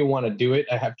 I don't even want to do it.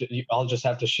 I'll just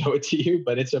have to show it to you,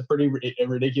 but it's a pretty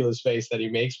ridiculous face that he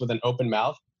makes with an open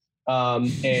mouth. And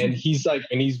he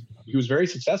was very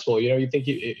successful. You know, you think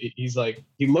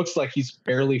he looks like he's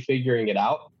barely figuring it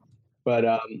out, but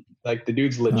like the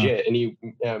dude's legit. And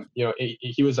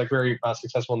he was like very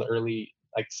successful in the early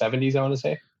like 70s, I want to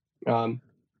say.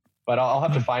 But I'll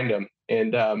have to find him.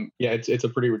 And it's a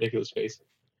pretty ridiculous face.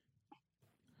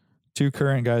 Two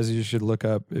current guys you should look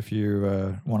up if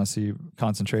you want to see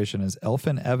concentration is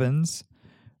Elfin Evans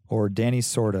or Danny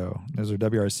Sordo. Those are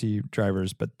WRC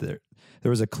drivers, but there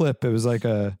was a clip. It was like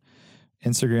a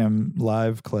Instagram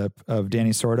live clip of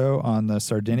Danny Sordo on the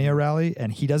Sardinia rally,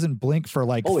 and he doesn't blink for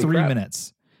like Holy 3 crap.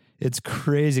 minutes. It's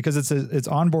crazy because it's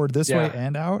on board this way Yeah.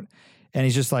 and out, and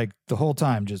he's just like the whole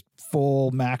time just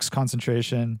full max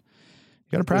concentration.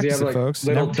 You got to Does he practice have it, like folks.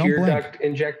 little Don't tear blink. duct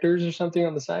injectors or something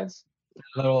on the sides?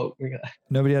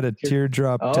 Nobody had a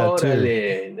teardrop Oh,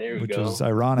 tattoo, there we which go. was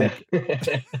ironic.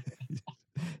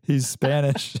 He's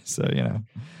Spanish, so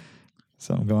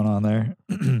something going on there.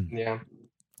 Yeah.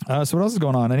 So what else is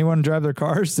going on? Anyone drive their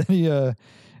cars? Any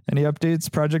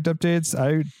updates? Project updates?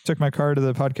 I took my car to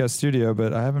the podcast studio,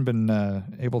 but I haven't been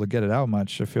able to get it out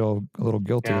much. I feel a little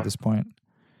guilty Yeah. at this point.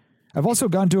 I've also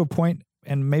gotten to a point,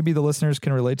 and maybe the listeners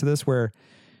can relate to this, where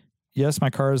yes, my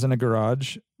car is in a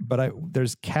garage, but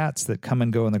there's cats that come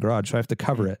and go in the garage, so I have to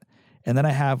cover it. And then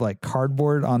I have like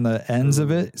cardboard on the ends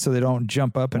of it so they don't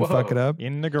jump up and fuck it up.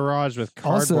 In the garage with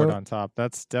cardboard Also- on top.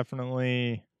 That's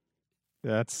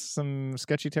some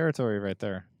sketchy territory right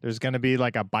there. There's going to be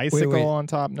like a bicycle wait. on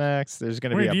top next. There's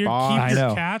going to Wait, be do a you box. I keep your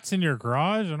know. cats in your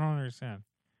garage? I don't understand.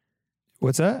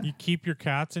 What's that? You keep your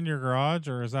cats in your garage,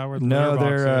 or is that where the No, litter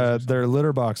box is or something? their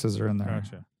litter boxes are in there.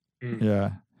 Gotcha. Yeah.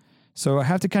 So I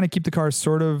have to kind of keep the car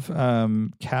sort of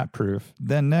cat proof.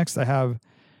 Then next I have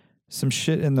some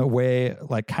shit in the way,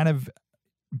 like kind of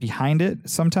behind it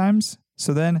sometimes.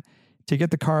 So then to get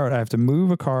the car out, I have to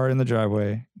move a car in the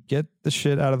driveway, get the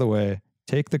shit out of the way,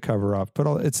 take the cover off,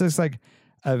 it's just like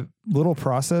a little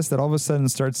process that all of a sudden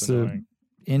starts to annoying.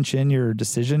 inch in your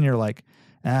decision. You're like,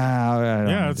 I don't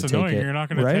Yeah, need it's to take annoying. it, You're not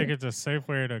going right? to take it to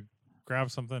Safeway to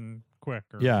grab something quick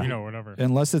or Yeah. whatever.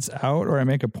 Unless it's out or I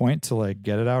make a point to like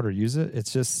get it out or use it.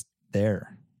 It's just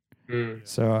there.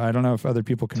 So I don't know if other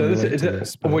people can So relate this, to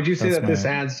this. But would you say that's that this my-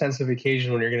 adds sense of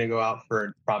occasion when you're going to go out for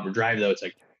a proper drive? Though it's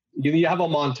like you have a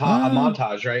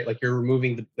montage, right? Like you're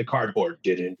removing the cardboard,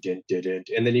 didn't, and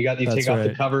then you That's take off the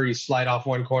right. cover, you slide off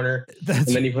one corner, That's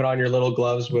and then you put on your little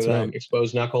gloves with That's right.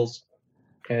 exposed knuckles.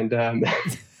 And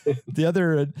the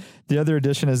other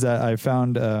addition is that I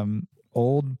found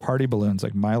old party balloons,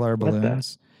 like Mylar What the-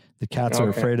 balloons. The cats are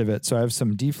Okay. afraid of it, so I have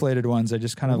some deflated ones. I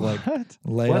just kind of like What?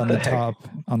 lay What on the the heck? top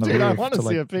on the Dude, I roof. want to to,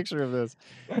 see like, a picture of this.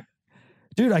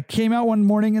 Dude, I came out one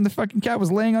morning and the fucking cat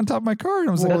was laying on top of my car, and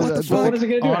I was like, Well, "What the well, fuck?" what is it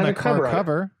going to do? It On has a a car cover. on it.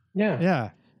 cover. Yeah.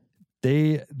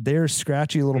 Yeah. They're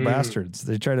scratchy little Mm. bastards.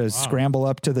 They try to scramble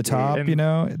up to the top. And- You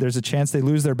know, there's a chance they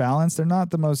lose their balance. They're not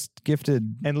the most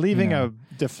gifted. And leaving know,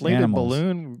 a deflated animals.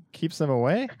 balloon keeps them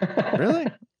away? Really?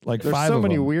 Like There's five so of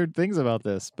many them. weird things about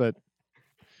this, but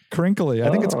Crinkly. I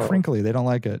think it's Oh. crinkly. They don't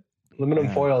like it. Aluminum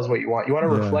Yeah. foil is what you want. You want a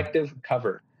Yeah. reflective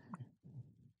cover.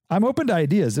 I'm open to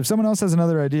ideas. If someone else has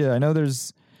another idea, I know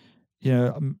there's,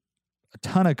 a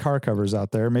ton of car covers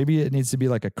out there. Maybe it needs to be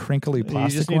like a crinkly you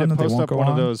plastic just need one to that they post won't up go one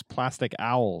on. of those plastic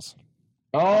owls.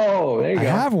 Oh, there you I go.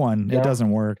 have one. Yeah. It doesn't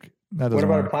work. That doesn't What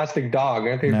about a work. plastic dog?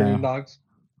 Aren't they No. afraid of dogs?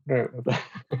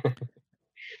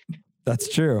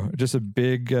 That's true. Just a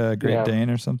big Great Yeah. Dane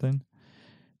or something.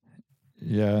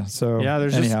 Yeah. So Yeah,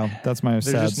 there's just- anyhow, that's my There's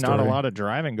sad just not a story. lot of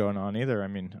driving going on either. I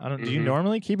mean, I don't. Do you Mhm.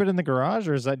 normally keep it in the garage,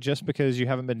 or is that just because you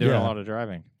haven't been doing Yeah. a lot of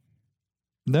driving?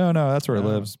 No, that's where it Oh.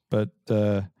 lives. But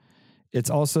it's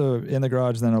also in the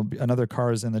garage. Then it'll be, another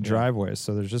car is in the Yeah. driveway.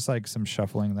 So there's just like some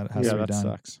shuffling that has Yeah, to be that done.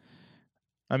 sucks.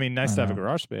 I mean, nice I to have a know.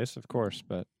 garage space, of course,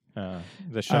 but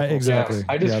the shuffle. exactly. Yeah,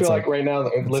 I just Yeah, feel it's like like- right now the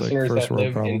like listeners first that world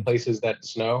live problem. in places that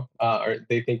snow,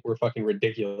 they think we're fucking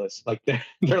ridiculous. Like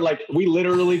they're like, we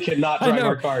literally cannot I drive know.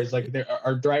 our cars. Like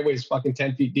our driveway is fucking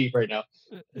 10 feet deep right now.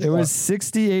 It was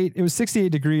 68. It was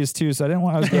 68 degrees too. So I didn't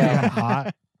want. I was getting Yeah. kind of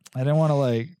hot. I didn't want to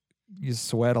like you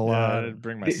sweat a Yeah, lot. I'd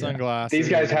bring my These- sunglasses. These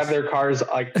guys have their cars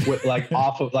like with like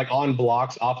off of like on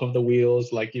blocks off of the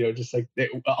wheels, like just like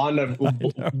on a block.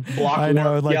 I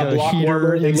know, like a block heater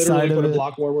warmer. They inside literally put of a it.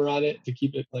 block warmer on it to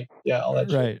keep it like all that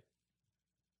shit. Right.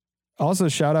 Also,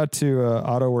 shout out to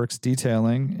AutoWorks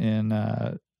Detailing in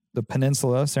the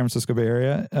Peninsula, San Francisco Bay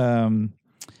Area.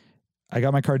 I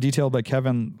got my car detailed by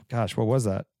Kevin. Gosh, what was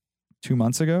that? 2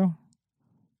 months ago?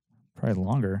 Probably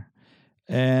longer.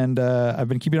 And I've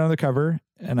been keeping it under the cover,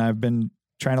 and I've been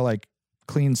trying to like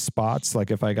clean spots. Like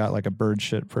if I got like a bird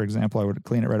shit, for example, I would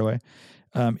clean it right away.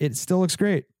 It still looks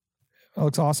great. It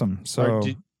looks awesome. So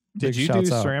Did big you do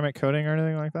shouts out. ceramic coating or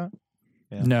anything like that?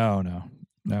 Yeah. No.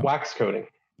 Wax coating.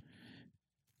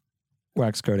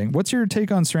 Wax coating. What's your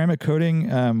take on ceramic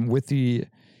coating with the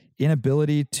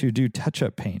inability to do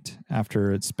touch-up paint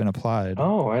after it's been applied?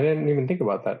 Oh, I didn't even think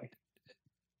about that.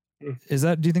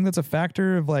 Do you think that's a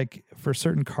factor of like for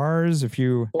certain cars? If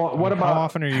you, Well, what How about?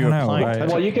 often are I you don't know, applying right? touch-up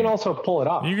Well, you can paint? also pull it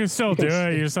off. You can still You can do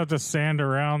s- it. You just have to sand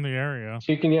around the area.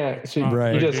 So you can, So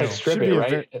Right. you just like Should strip be it, a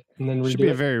right, and then Should redo be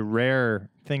a it. very rare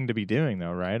thing to be doing,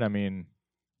 though, right? I mean,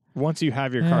 once you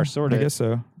have your Yeah, car I sorted, guess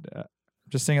so. uh,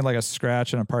 Just thinking like a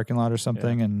scratch in a parking lot or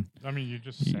something, and I mean, you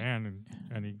just You- sand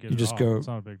and you get you it just off. go- It's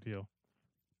not a big deal.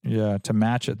 yeah, to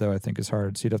match it though, I think is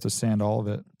hard. So you'd have to sand all of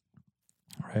it,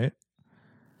 right?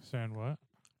 Sand what?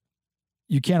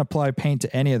 You can't apply paint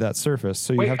to any of that surface,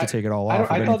 so you Wait, have to take it all off.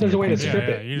 I of thought there's a way to anything Yeah, you're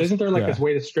strip painting. you it. just- Isn't there like Yeah. a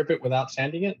way to strip it without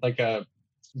sanding it? Like a.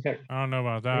 Okay. I don't know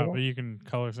about that, Yeah. but you can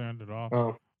color sand it off.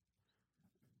 Oh,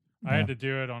 I Yeah. had to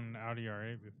do it on an Audi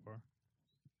R8 before.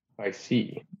 I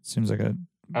see. Seems like a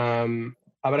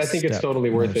But I think it's Step, totally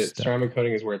worth another it. step. Ceramic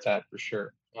coating is where it's at for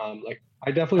sure. Like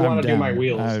I definitely I'm want to do my down.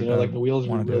 wheels. I Like the wheels are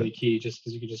wanna do really it. key, just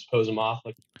because you can just pose them off,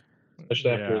 like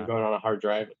especially after Yeah. going on a hard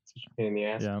drive. It's such a pain in the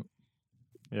ass.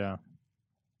 yeah.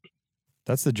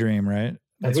 That's the dream, right?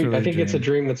 I think it's a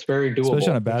dream that's very doable.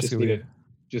 Especially on a You just basket need weave. to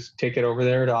just take it over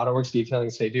there to AutoWorks Detailing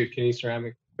and say, dude, can you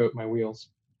ceramic coat my wheels?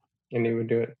 And he would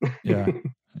do it. Yeah.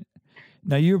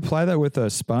 Now you apply that with a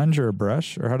sponge or a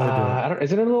brush, or how do they do it?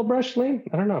 Is it a little brush, Lane?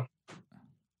 I don't know.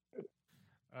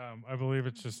 I believe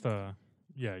it's just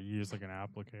you use like an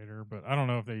applicator, but I don't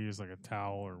know if they use like a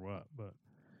towel or what. But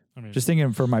I mean, Just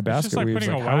thinking for my it's basket just like weaves,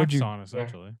 putting like, a how would wax you on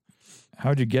essentially.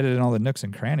 get it in all the nooks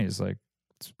and crannies? Like,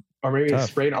 Or maybe Tough.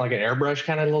 spray it on like an airbrush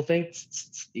kind of little thing.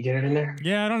 You get it in there.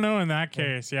 Yeah, I don't know. In that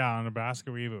case, yeah, on a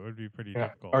basket weave, it would be pretty Yeah.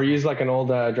 difficult. Or use like an old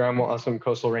Dremel Awesome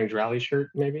Coastal Range Rally shirt,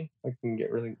 maybe. Like you can get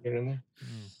in there.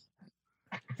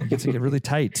 it gets to get really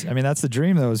tight. I mean, that's the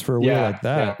dream though, is for a wheel Yeah, like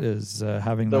that, is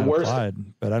having The that worst- applied.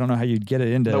 But I don't know how you'd get it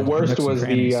into The worst nooks and was the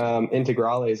crannies.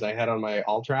 Integrales I had on my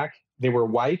All-Track. They were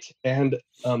white, and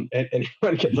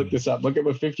anyone can look this up. Look at a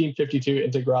 1552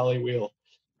 Integrale wheel.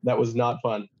 That was not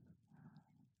fun.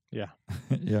 Yeah.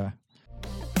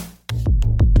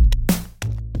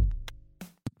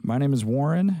 My name is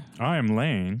Warren, I am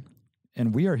Lane.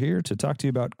 and we are here to talk to you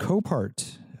about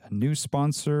Copart, a new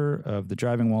sponsor of the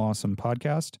Driving While Awesome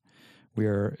podcast. We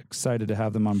are excited to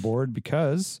have them on board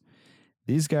because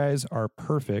these guys are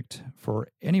perfect for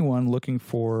anyone looking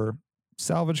for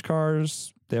salvage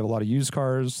cars. They have a lot of used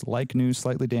cars, like new,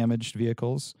 slightly damaged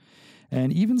vehicles,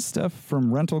 and even stuff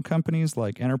from rental companies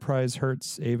like Enterprise,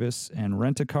 Hertz, Avis, and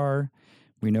Rent-A-Car.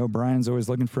 We know Brian's always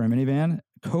looking for a minivan.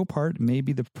 Copart may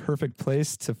be the perfect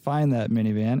place to find that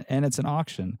minivan, and it's an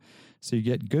auction. So you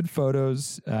get good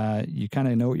photos. You kind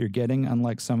of know what you're getting,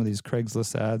 unlike some of these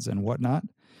Craigslist ads and whatnot.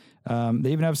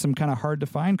 They even have some kind of hard to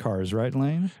find cars, right,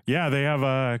 Lane? Yeah, they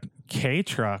have K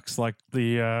trucks, like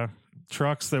the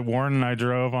trucks that Warren and I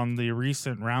drove on the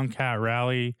recent Round Cat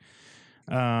Rally,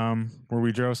 where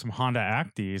we drove some Honda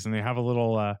Actis, and they have a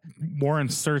little Warren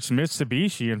searched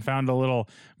Mitsubishi and found a little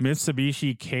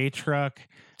Mitsubishi K truck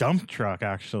dump truck,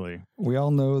 actually. We all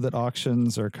know that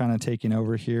auctions are kind of taking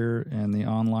over here in the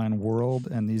online world,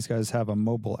 and these guys have a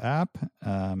mobile app.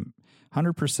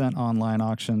 100% online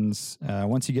auctions.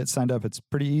 Once you get signed up, it's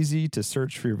pretty easy to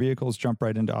search for your vehicles, jump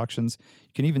right into auctions.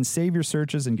 You can even save your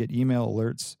searches and get email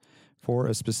alerts for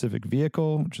a specific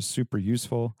vehicle, which is super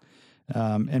useful.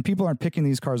 And people aren't picking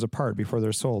these cars apart before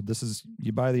they're sold. This is,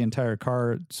 you buy the entire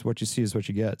car, it's what you see is what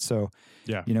you get. So,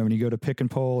 Yeah. you know, when you go to pick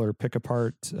and pull or pick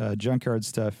apart junkyard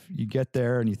stuff, you get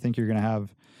there and you think you're going to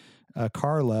have a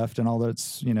car left, and all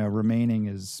that's, you know, remaining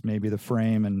is maybe the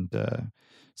frame and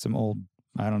some old,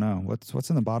 I don't know, what's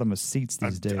in the bottom of seats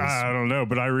these days. I don't know,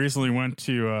 but I recently went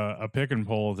to a pick and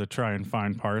pull to try and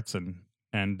find parts, and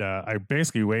I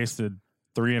basically wasted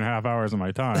 3.5 hours of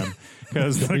my time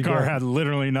because There the you car go. had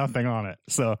literally nothing on it.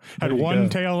 So had There you one go.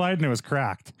 tail light and it was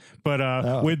cracked. But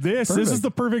Oh, with this is perfect.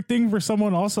 the perfect thing for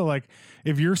someone also, like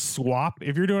if you're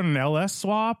doing an LS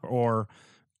swap or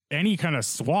any kind of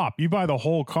swap, you buy the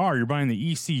whole car. You're buying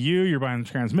the ECU, you're buying the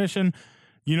transmission.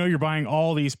 You know, you're buying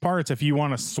all these parts if you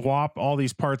want to swap all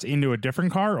these parts into a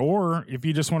different car, or if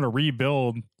you just want to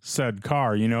rebuild said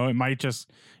car. You know, it might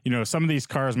just, you know, some of these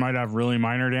cars might have really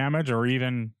minor damage or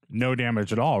even no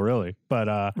damage at all, really. But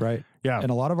Right. yeah,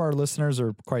 And a lot of our listeners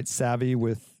are quite savvy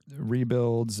with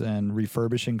rebuilds and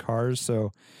refurbishing cars.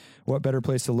 So what better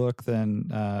place to look than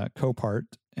Copart?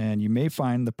 And you may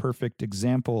find the perfect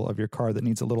example of your car that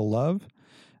needs a little love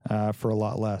for a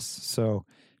lot less. So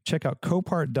check out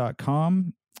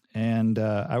Copart.com, and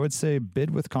I would say bid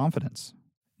with confidence.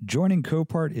 Joining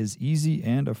Copart is easy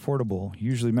and affordable.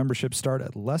 Usually memberships start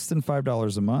at less than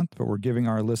 $5 a month, but we're giving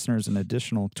our listeners an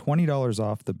additional $20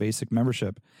 off the basic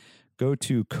membership. Go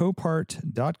to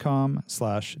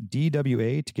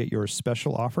Copart.com/DWA to get your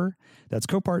special offer. That's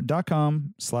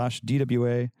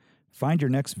Copart.com/DWA. Find your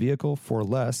next vehicle for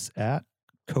less at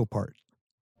Copart.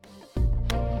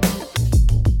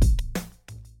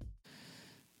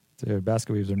 Dude,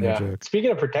 basket weaves are no Yeah. joke.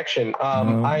 Speaking of protection,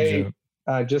 No I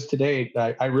joke. just today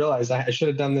I realized I should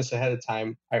have done this ahead of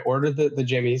time. I ordered the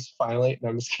Jimmys finally. No,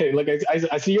 I'm just kidding. Look,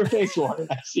 I see your face, Warren.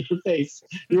 I see your face.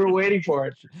 You were waiting for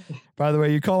it. By the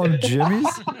way, you call them Jimmys?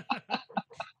 What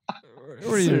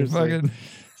are you Seriously. fucking?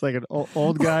 It's like an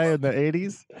old guy in the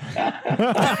 80s.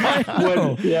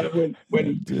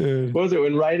 when Dude. what was it?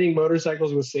 When riding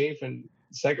motorcycles was safe and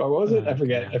or what was it? I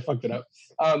forget. I fucked it up.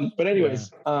 But anyways,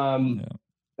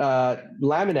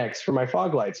 Laminex for my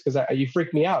fog lights because you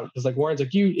freaked me out because like Warren's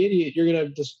like, you idiot,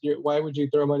 why would you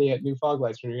throw money at new fog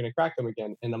lights when you're gonna crack them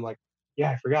again? And I'm like,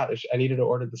 yeah, I forgot. I needed to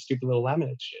order the stupid little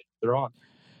Laminex shit. They're on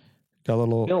Got a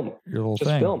little film. your little Just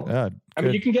thing. film. Yeah, I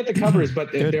mean, good. you can get the covers,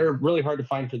 but Good. they're really hard to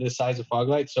find for this size of fog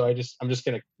light. So I'm just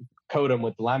gonna coat them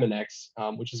with the Laminex,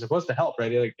 which is supposed to help,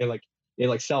 right?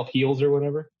 It self heals or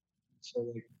whatever. So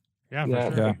like, Yeah, for Yeah.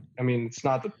 sure. Yeah. I mean, it's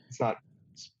not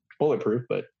bulletproof,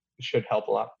 but it should help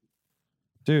a lot.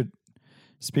 Dude,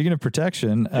 speaking of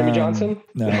protection, Jimmy Johnson?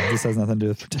 No, this has nothing to do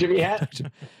with Jimmy hat?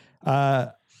 protection.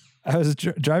 I was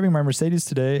driving my Mercedes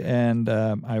today, and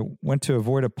I went to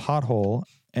avoid a pothole,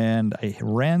 and I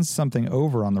ran something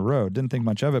over on the road. Didn't think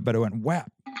much of it, but it went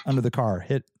whap under the car,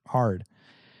 hit hard.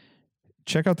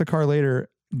 Check out the car later.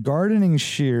 Gardening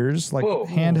shears, like Whoa.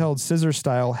 handheld scissor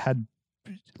style, had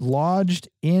lodged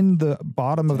in the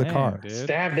bottom of the Dang, car, dude.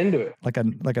 Stabbed into it. like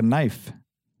a knife,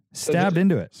 stabbed this-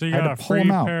 into it. So you I got had a to pull free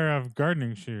them out. pair of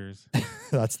gardening shears.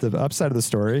 That's the upside of the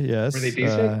story. Yes. Were they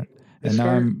decent? And now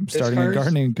I'm starting a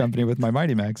gardening company with my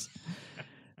Mighty Max.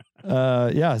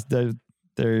 Yeah, they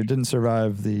didn't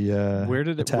survive the Where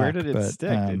did it attack, but,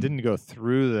 stick? It didn't go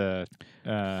through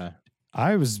the.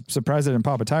 I was surprised I didn't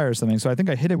pop a tire or something. So I think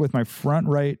I hit it with my front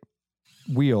right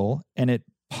wheel, and it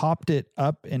popped it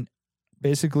up and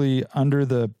basically under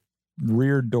the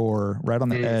rear door, right on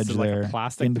the edge Is it like there, a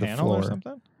plastic into the panel floor. or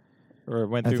something? Or it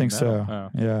went I through think metal? so. Oh.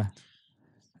 Yeah.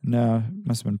 No, it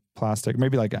must have been plastic.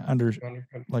 Maybe like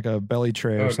like a belly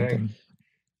tray Oh, or dang. something.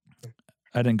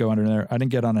 I didn't go under there. I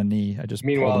didn't get on a knee. I just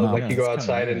Meanwhile, pulled them like out. you go That's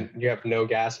kinda outside and you have no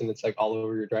gas and it's like all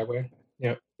over your driveway.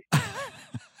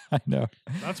 I know.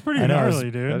 That's pretty I know,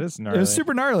 gnarly, dude. That is gnarly. It was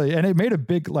super gnarly, and it made a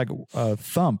big like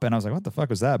thump, and I was like, "What the fuck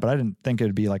was that?" But I didn't think it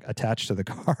would be like attached to the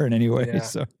car in any way. Yeah.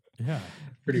 So Yeah.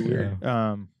 Pretty weird.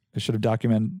 I should have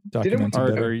documented we-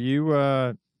 better. Are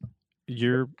you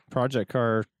your project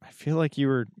car? I feel like you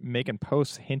were making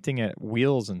posts hinting at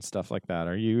wheels and stuff like that.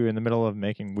 Are you in the middle of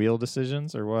making wheel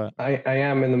decisions or what? I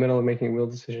am in the middle of making wheel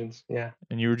decisions. Yeah.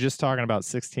 And you were just talking about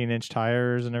 16-inch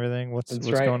tires and everything. What's That's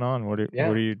what's right. going on? Yeah.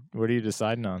 What are you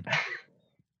deciding on?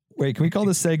 Wait, can we call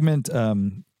this segment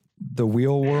the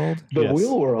Wheel World? The Yes.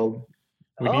 wheel world.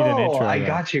 We need an intro. I though.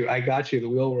 got you. The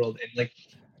wheel world. And like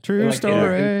True Like,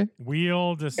 story.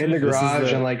 Wheel in decision. the This is garage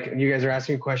the- and like you guys are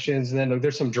asking questions and then like,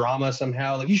 there's some drama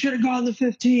somehow. Like you should have gone the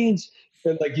 15s.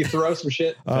 And like you throw some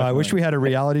shit. I wish we had a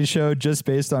reality show just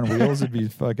based on wheels. It'd be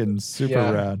fucking super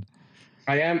Yeah. rad.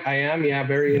 I am. Yeah.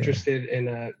 Very interested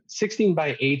in 16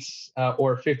 by 8s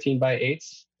or 15 by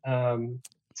 8s.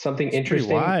 Something It's pretty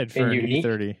interesting wide for and an unique.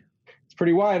 E30. It's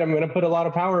pretty wide. I'm going to put a lot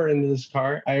of power into this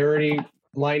car. I already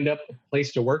lined up a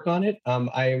place to work on it.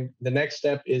 The next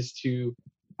step is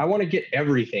I want to get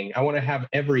everything. I want to have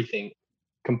everything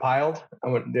compiled. I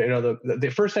want,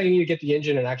 the first thing I need to get the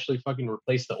engine and actually fucking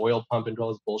replace the oil pump and do all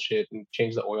this bullshit and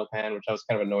change the oil pan, which I was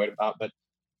kind of annoyed about.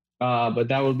 But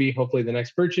that will be hopefully the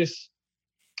next purchase.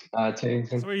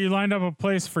 So you lined up a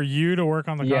place for you to work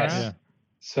on the car Yes. at? Yeah.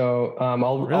 So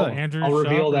Really? Andrew's I'll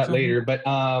reveal shop or that something? later. But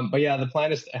yeah, the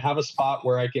plan is to have a spot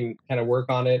where I can kind of work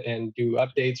on it and do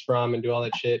updates from and do all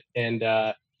that shit. And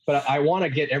but I want to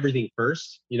get everything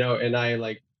first, and I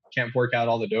like can't work out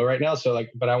all the dough right now. So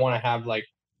like, but I want to have like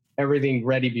everything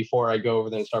ready before I go over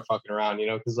there and start fucking around,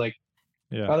 because like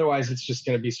Yeah. otherwise it's just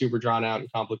going to be super drawn out and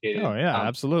complicated. Oh yeah,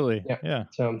 absolutely. yeah. Yeah.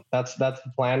 So that's the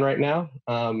plan right now.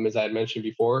 As I had mentioned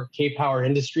before, K Power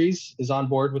Industries is on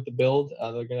board with the build.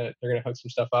 They're gonna hook some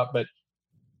stuff up, but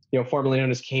formerly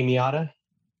known as K Miata.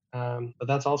 But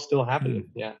that's all still happening.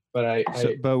 Yeah. But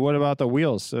But what about the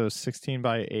wheels? So 16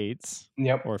 by 8s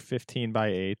yep. or 15 by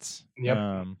 8s.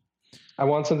 Yep. I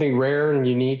want something rare and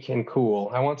unique and cool.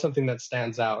 I want something that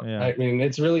stands out. Yeah. I mean,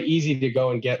 it's really easy to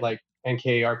go and get like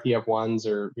NK RPF ones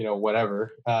or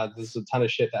whatever. There's a ton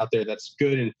of shit out there that's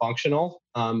good and functional.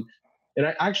 And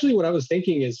what I was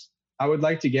thinking is I would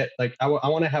like to get like I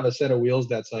want to have a set of wheels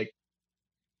that's like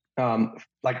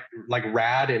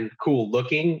rad and cool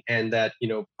looking and that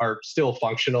are still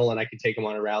functional and I can take them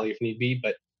on a rally if need be.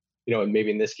 But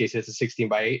maybe in this case it's a 16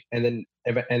 by 8, and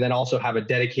then also have a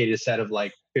dedicated set of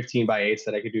like 15 by 8s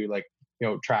that I could do like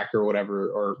track or whatever,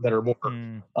 or that are more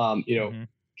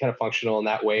kind of functional in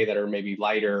that way, that are maybe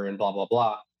lighter and blah blah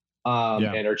blah,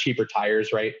 and are cheaper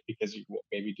tires, right? Because you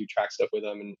maybe do track stuff with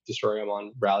them and destroy them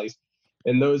on rallies.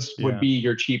 And those would be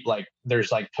your cheap, like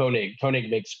there's like Koenig.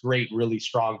 Koenig makes great, really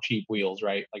strong, cheap wheels,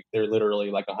 right? Like they're literally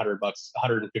like $100, $150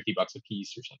 a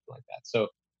piece or something like that. So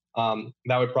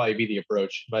that would probably be the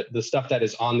approach. But the stuff that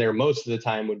is on there most of the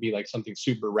time would be like something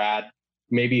super rad,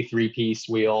 maybe 3-piece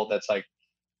wheel that's like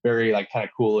very like kind of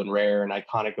cool and rare and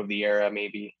iconic of the era,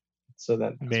 maybe. So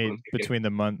that's made between the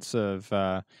months of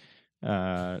 5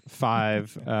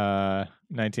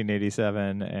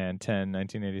 1987 and 10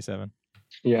 1987.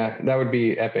 Yeah, that would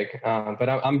be epic. But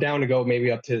I'm down to go maybe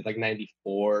up to like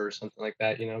 94 or something like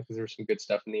that, because there's some good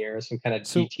stuff in the era, some kind of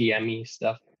DTM-y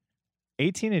stuff.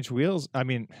 18-inch wheels. I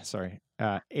mean, sorry,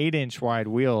 8-inch wide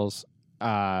wheels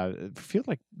feel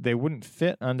like they wouldn't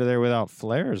fit under there without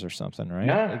flares or something, right?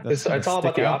 Yeah, That's it's all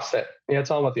about the offset. Yeah,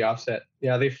 it's all about the offset.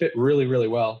 Yeah, they fit really, really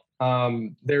well.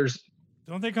 There's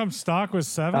Don't they come stock with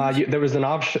 7s? there was an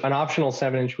optional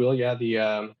 7-inch wheel. Yeah,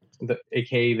 the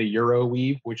aka the Euro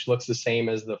weave, which looks the same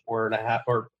as the 4.5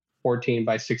 or 14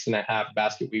 by 6.5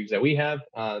 basket weaves that we have.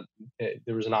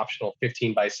 There was an optional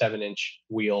 15 by 7-inch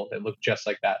wheel that looked just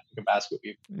like that, like a basket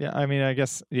weave. Yeah, I mean, I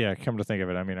guess, yeah, come to think of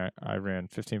it, I mean, I ran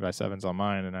 15 by 7s on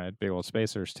mine, and I had big old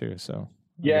spacers too, so.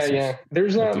 Yeah.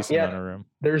 There's a decent amount of room.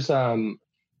 There's a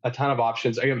ton of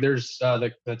options. There's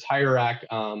the tire rack.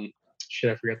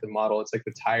 I forget the model. It's like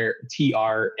the tire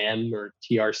TRM or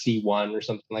TRC1 or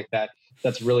something like that.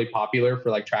 That's really popular for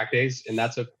like track days, and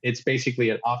it's basically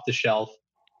an off the shelf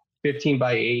 15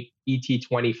 by 8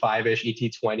 ET25-ish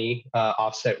ET20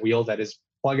 offset wheel that is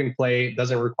plug and play,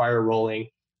 doesn't require rolling,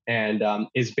 and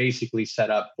is basically set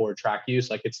up for track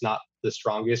use. Like it's not the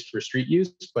strongest for street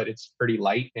use, but it's pretty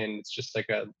light, and it's just like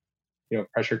a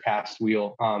pressure cast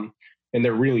wheel. And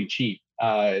they're really cheap.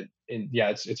 And yeah,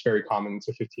 it's very common. It's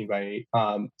a 15 by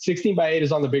 8. 16 by 8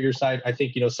 is on the bigger side. I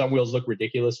think some wheels look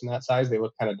ridiculous in that size. They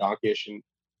look kind of donkish and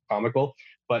comical,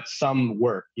 but some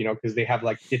work, because they have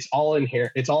like it's all in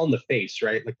here. It's all in the face,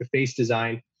 right? Like the face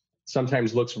design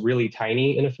sometimes looks really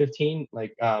tiny in a 15.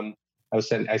 Like I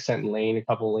sent Lane a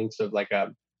couple of links of like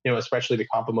especially the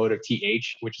Compomotive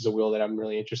TH, which is a wheel that I'm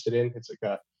really interested in. It's like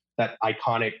that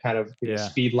iconic kind of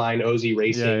Speedline OZ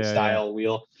racing style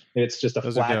wheel, and it's just a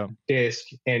flat disc.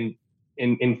 And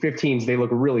in 15s they look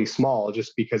really small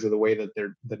just because of the way that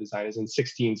the design is, and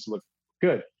 16s look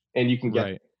good, and you can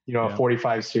get a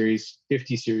 45 series,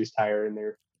 50 series tire in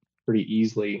there pretty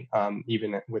easily,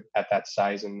 even at that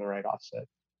size and the right offset.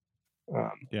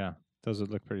 Those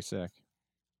would look pretty sick.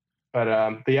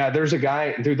 But yeah, there's a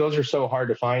guy, dude, those are so hard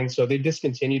to find. So they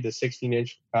discontinued the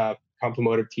 16-inch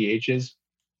Compomotive THs.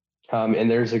 And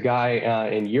there's a guy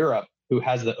in Europe who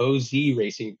has the OZ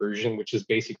racing version, which is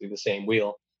basically the same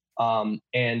wheel.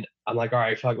 And I'm like, all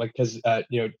right, fuck, like, because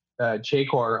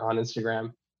Chaycor on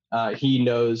Instagram, he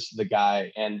knows the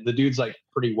guy, and the dude's like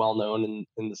pretty well known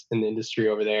in the industry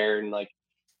over there, and like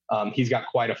he's got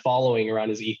quite a following around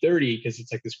his E30 because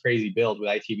it's like this crazy build with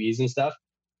ITBs and stuff.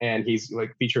 And he's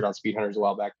like featured on Speed Hunters a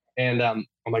while back. And I'm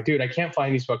like, dude, I can't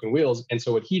find these fucking wheels. And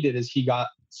so what he did is he got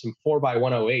some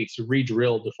 4x108s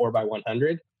re-drilled to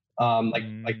 4x100,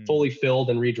 like fully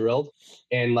filled and re-drilled.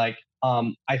 And like,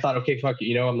 I thought, okay, fuck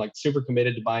it. I'm like super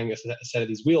committed to buying a set of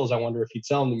these wheels. I wonder if he'd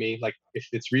sell them to me, like if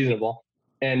it's reasonable.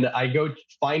 And I go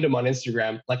find him on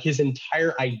Instagram. Like his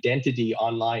entire identity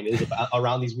online is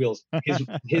around these wheels.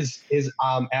 His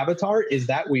avatar is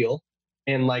that wheel.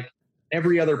 And like,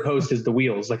 every other post is the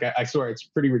wheels. Like I swear, it's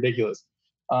pretty ridiculous.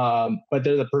 But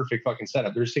they're the perfect fucking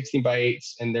setup. They're 16 by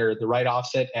 8s, and they're the right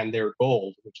offset, and they're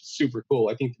gold, which is super cool.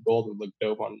 I think the gold would look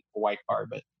dope on a white car,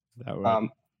 but I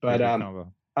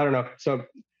don't know. So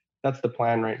that's the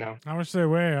plan right now. How much do they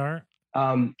weigh, Art?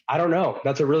 I don't know.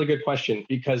 That's a really good question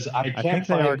because I think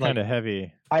they are kind of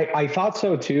heavy. I thought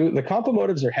so too. The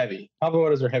Compomotives are heavy.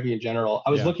 Compomotives are heavy in general. I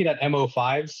was looking at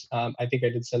MO5s. I think I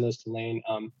did send those to Lane.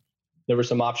 There were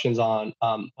some options on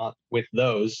with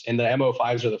those, and the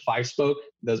MO5s are the 5-spoke.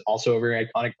 There's also a very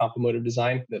iconic Compomotive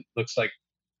design that looks like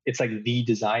it's like the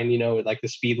design, like the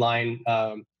Speedline,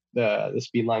 the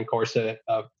Speedline Corsa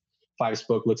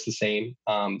 5-spoke looks the same.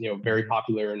 Very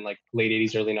popular in like late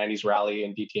 80s, early 90s rally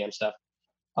and DTM stuff.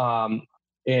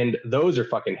 And those are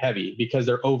fucking heavy because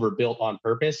they're overbuilt on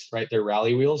purpose, right? They're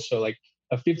rally wheels. So like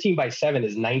a 15 by 7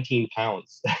 is 19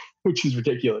 pounds. Which is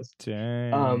ridiculous.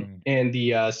 Dang. And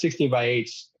the 16 by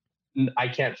 8s, I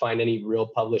can't find any real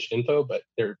published info, but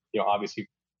they're obviously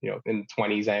in the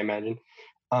 20s, I imagine.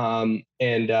 And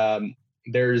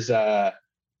there's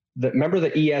remember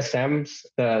the ESMs,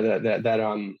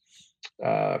 that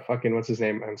fucking what's his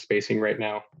name? I'm spacing right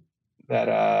now.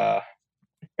 That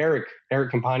Eric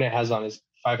Campana has on his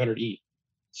 500E.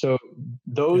 So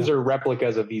those are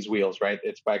replicas of these wheels, right?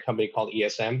 It's by a company called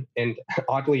ESM, and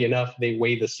oddly enough, they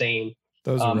weigh the same.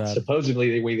 Those are rad.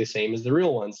 Supposedly they weigh the same as the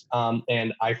real ones.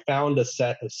 And I found a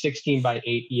set of 16 by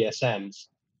 8 ESMs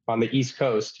on the East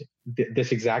Coast,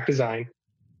 this exact design,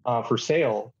 for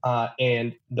sale.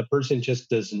 And the person just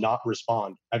does not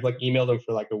respond. I've like emailed them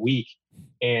for like a week,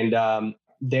 and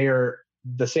they're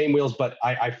the same wheels, but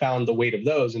I found the weight of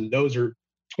those, and those are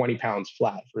 20 pounds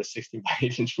flat for a 16 by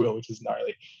 8-inch wheel, which is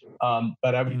gnarly.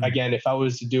 But again, if I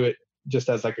was to do it just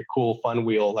as like a cool, fun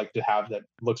wheel, like to have that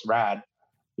looks rad,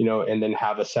 and then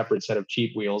have a separate set of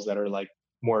cheap wheels that are like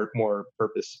more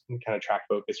purpose and kind of track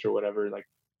focused or whatever, like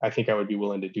I think I would be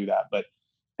willing to do that. But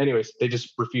anyways, they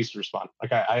just refused to respond.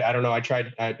 Like I don't know. I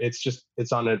tried.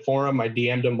 It's on a forum. I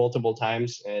DM'd them multiple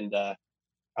times and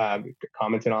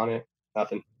commented on it.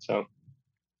 Nothing. So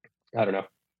I don't know.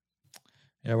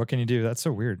 Yeah, what can you do? That's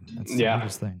so weird. That's the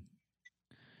weirdest thing.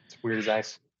 It's weird as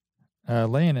ice.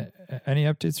 Lane, any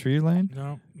updates for you, Lane?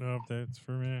 No updates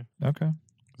for me. Okay.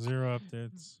 0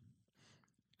 updates.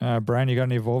 Brian, you got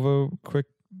any Volvo quick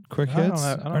hits?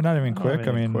 Or not even quick.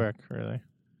 I mean, quick, really.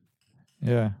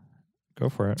 Yeah. Go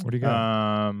for it. What do you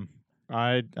got?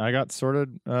 I got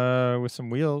sorted with some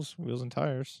wheels and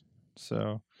tires.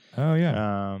 So Oh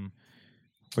yeah.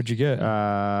 What'd you get?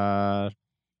 I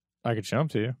could show them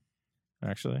to you,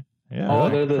 actually. Yeah. Oh,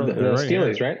 really. the They're right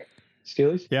Steelies, here. right?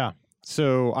 Steelies? Yeah.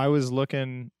 So I was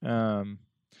looking Are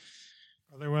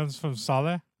there ones from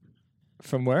Saleh?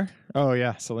 from where? Oh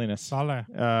yeah, Salinas. Saleh.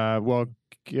 Well,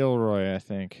 Gilroy, I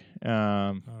think.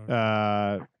 Yeah,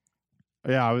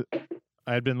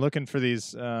 I had been looking for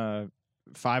these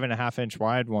 5.5 inch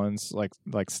wide ones, like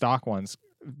stock ones.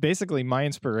 Basically, my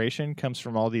inspiration comes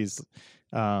from all these,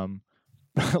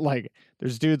 like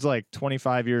there's dudes like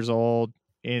 25 years old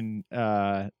in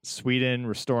Sweden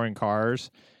restoring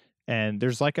cars, and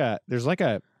there's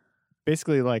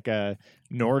basically like a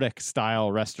Nordic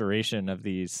style restoration of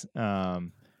these,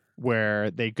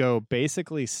 where they go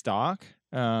basically stock,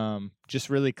 just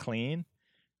really clean.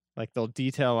 Like they'll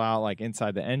detail out like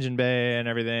inside the engine bay and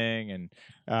everything,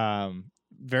 and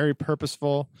very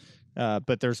purposeful.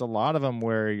 But there's a lot of them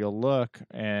where you'll look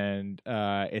and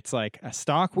it's like a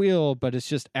stock wheel, but it's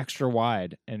just extra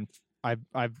wide. And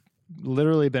I've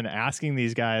literally been asking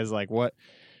these guys like what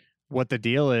the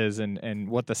deal is and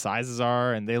what the sizes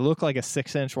are, and they look like a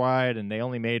 6-inch wide, and they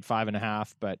only made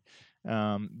 5.5. But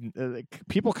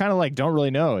people kind of like don't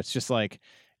really know. It's just like,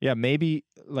 yeah, maybe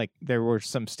like there were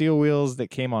some steel wheels that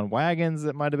came on wagons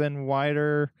that might have been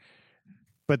wider,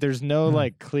 but there's no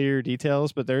like clear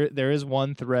details. But there is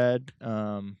one thread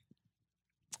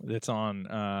that's on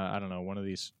I don't know, one of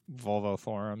these Volvo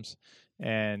forums,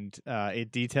 and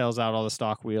it details out all the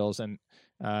stock wheels, and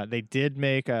they did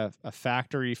make a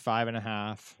factory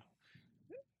 5.5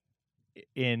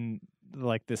 in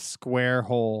like this square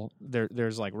hole.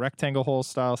 There's like rectangle hole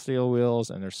style steel wheels,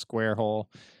 and there's square hole.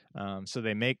 So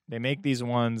they make these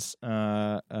ones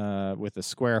with the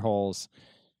square holes,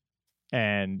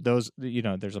 and those, you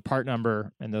know, there's a part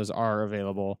number, and those are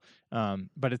available.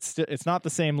 But it's not the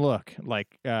same look.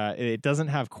 Like it doesn't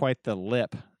have quite the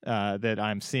lip that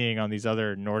I'm seeing on these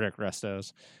other Nordic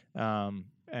restos.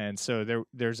 And so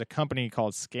there's a company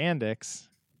called Scandix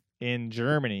in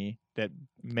Germany that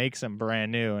makes them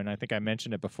brand new, and I think I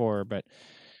mentioned it before, but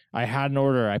I had an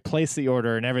order. I placed the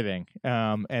order and everything,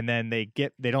 and then they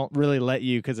don't really let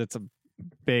you, because it's a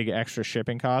big extra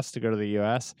shipping cost to go to the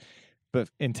U.S., but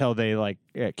until they like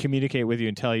communicate with you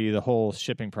and tell you the whole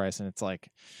shipping price, and it's like,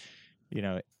 you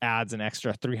know, it adds an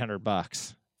extra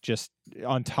 $300 just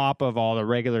on top of all the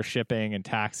regular shipping and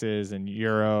taxes and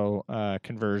euro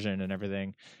conversion and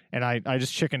everything. And I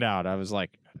just chickened out. I was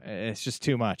like, it's just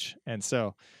too much. And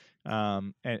so,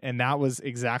 and that was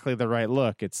exactly the right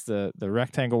look. It's the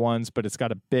rectangle ones, but it's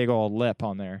got a big old lip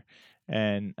on there.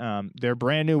 And they're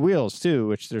brand new wheels too,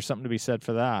 which there's something to be said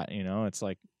for that. You know, it's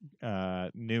like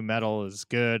new metal is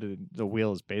good. The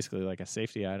wheel is basically like a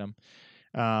safety item.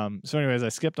 So anyways, I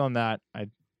skipped on that. I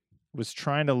was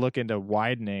trying to look into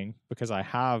widening, because I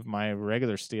have my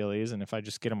regular Steelies, and if I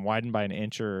just get them widened by 1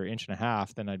 inch or 1.5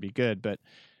 inches, then I'd be good. But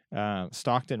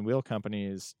Stockton Wheel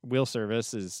Company's wheel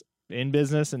service is in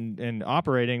business and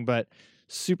operating, but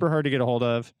super hard to get a hold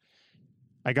of.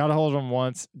 I got a hold of them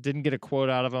once, didn't get a quote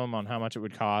out of them on how much it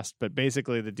would cost, but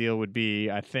basically the deal would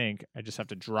be, I think I just have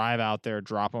to drive out there,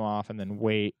 drop them off, and then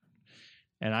wait.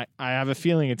 And I have a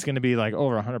feeling it's going to be like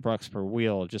over $100 per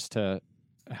wheel just to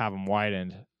have them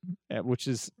widened, which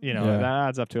is, you know, that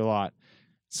adds up to a lot.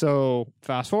 So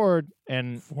fast forward,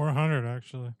 and 400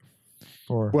 actually.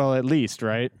 well, at least,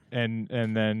 right? And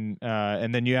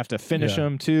then you have to finish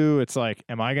them too. It's like,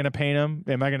 am I going to paint them?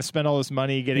 Am I going to spend all this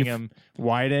money getting them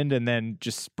widened and then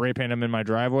just spray paint them in my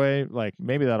driveway? Like,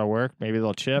 maybe that'll work. Maybe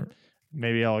they'll chip.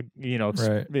 Maybe I'll, you know,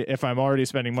 if I'm already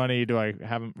spending money, do I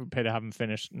pay to have them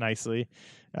finished nicely?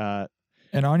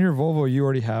 And on your Volvo, you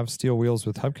already have steel wheels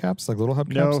with hubcaps, like little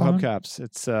hubcaps? No hubcaps.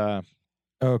 It's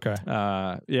okay.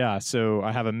 Yeah. So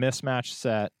I have a mismatch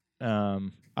set.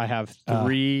 I have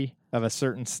 3 of a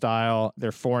certain style.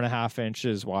 They're 4.5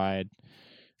 inches wide.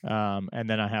 And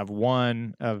then I have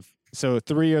 1 of, so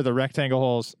 3 are the rectangle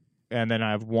holes, and then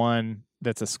I have 1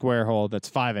 that's a square hole that's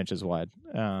 5 inches wide.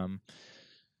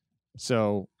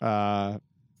 So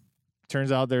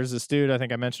turns out there's this dude, I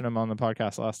think I mentioned him on the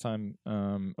podcast last time,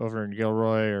 over in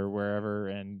Gilroy or wherever,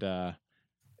 and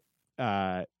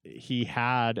he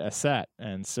had a set,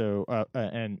 and so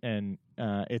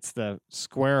it's the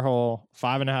square hole,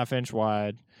 5.5 inch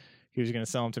wide. He was going to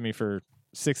sell them to me for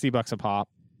 $60 a pop.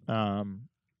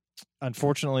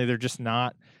 Unfortunately,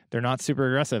 they're not super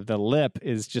aggressive. The lip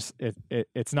is just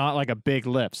it's not like a big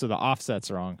lip, so the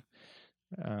offset's wrong.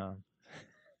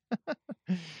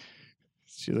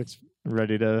 She looks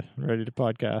ready to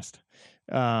podcast.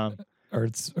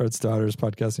 Art's daughter's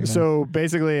podcasting now. So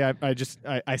basically,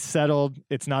 I settled.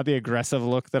 It's not the aggressive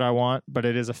look that I want, but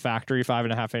it is a factory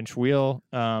 5.5 inch wheel.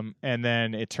 And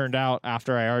then it turned out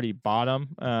after I already bought them,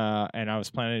 and I was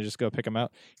planning to just go pick them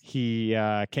up. He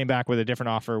came back with a different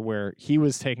offer where he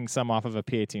was taking some off of a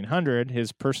P1800,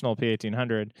 his personal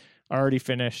P1800, already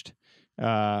finished,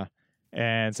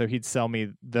 and so he'd sell me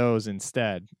those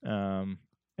instead. So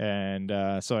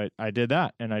I did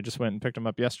that, and I just went and picked them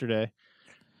up yesterday.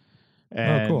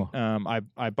 And, cool.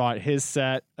 I bought his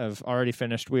set of already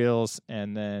finished wheels,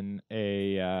 and then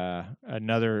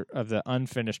another of the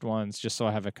unfinished ones, just so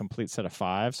I have a complete set of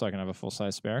 5, so I can have a full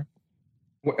size spare.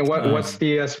 What's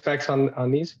the specs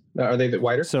on these? Are they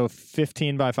wider? So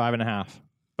 15 by 5.5,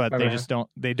 but they just don't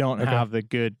have the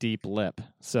good deep lip.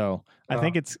 So I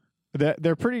think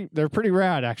they're pretty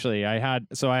rad actually. I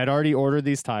had already ordered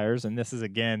these tires, and this is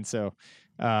again so.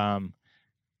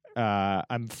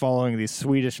 I'm following these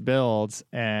Swedish builds,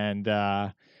 and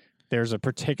there's a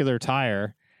particular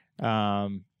tire,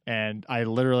 and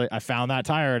I found that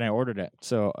tire and I ordered it.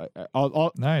 So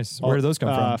I'll nice. Where did those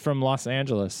come from? From Los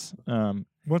Angeles.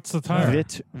 What's the tire?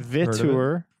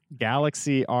 Vitour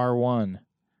Galaxy R1.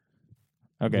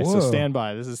 Okay, Whoa. so stand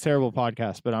by. This is terrible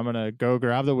podcast, but I'm gonna go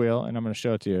grab the wheel and I'm gonna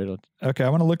show it to you. Okay, I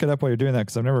want to look it up while you're doing that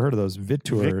because I've never heard of those.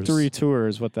 Vitours. Victory Tour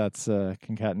is what that's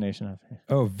concatenation of.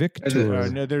 Oh, Victour.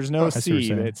 No, there's no I see what C.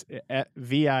 you're saying. It's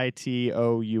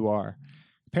Vitour.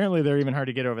 Apparently, they're even hard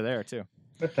to get over there too.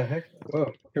 What the heck?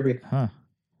 Whoa, here we. Huh.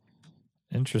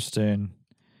 Interesting.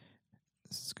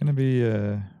 This is going to be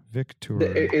a Victour.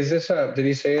 Is this a? Did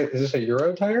he say? Is this a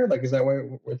Euro tire? Like, is that why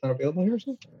it's not available here or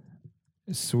something?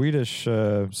 Swedish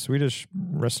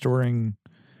restoring.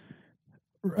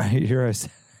 Right here, I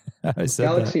said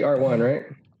Galaxy R1, right?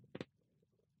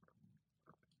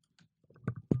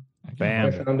 Bam.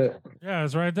 I found it. Yeah,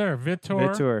 it's right there. Vitour.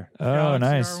 Vitour. Oh, Galaxy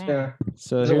nice. R1. Yeah.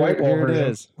 So There's a white wall here it version.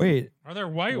 is. Wait, Are there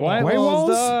white White walls? walls,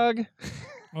 walls? dog.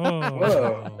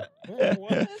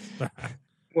 Oh.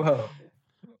 Whoa.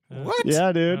 what?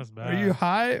 Yeah, dude. That's Are bad. you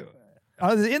high?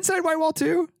 The inside white wall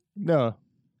too, No.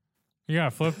 You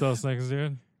gotta flip those things,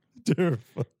 dude. dude.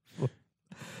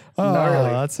 Oh, Gnarly.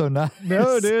 that's so nice.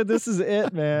 No, dude. This is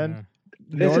it, man.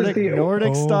 This is the-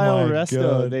 Nordic Oh style my resto.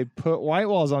 God. They put white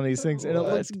walls on these things, and it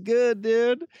What? looks good,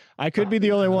 dude. I could be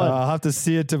the only one. I'll have to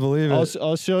see it to believe it.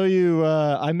 I'll show you.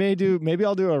 Maybe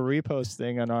I'll do a repost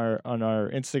thing on our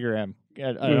Instagram.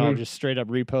 And I'll just straight up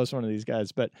repost one of these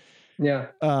guys. But Yeah.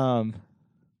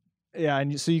 yeah,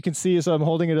 and so you can see. So I'm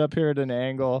holding it up here at an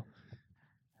angle.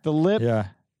 The lip, Yeah.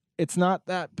 it's not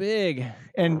that big.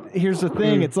 And here's the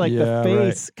thing: it's like Yeah, the right.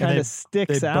 face And kind they- of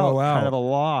sticks they out, bow kind out. of a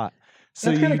lot. So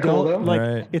That's you kinda cool, don't though. like.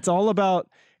 Right. It's all about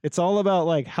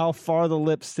like how far the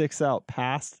lip sticks out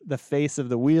past the face of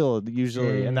the wheel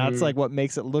usually, and that's like what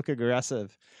makes it look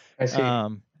aggressive. I see.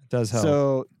 It does help.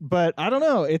 So, but I don't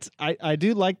know. I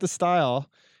do like the style,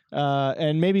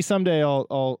 and maybe someday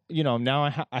I'll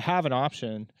now I have an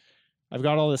option. I've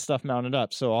got all this stuff mounted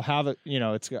up, so I'll have it.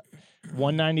 It's got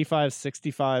 195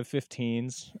 65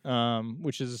 15s,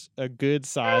 which is a good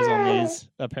size on these.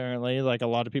 Apparently, like a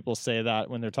lot of people say that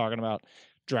when they're talking about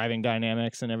driving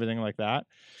dynamics and everything like that.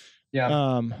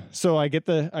 Yeah. So I get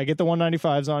the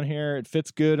 195s on here. It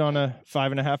fits good on a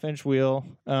 5.5 inch wheel.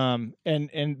 And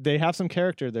they have some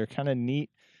character. They're kind of neat.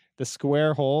 The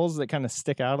square holes that kind of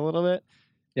stick out a little bit.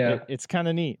 Yeah. It's kind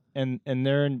of neat. And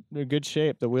they're in good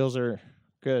shape. The wheels are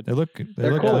good. they look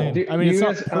They're look cool. clean. Do- I mean, you it's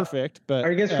not guys, perfect, but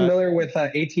Are you guys familiar with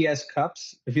ATS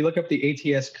cups? If you look up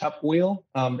the ATS cup wheel,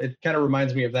 it kind of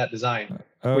reminds me of that design,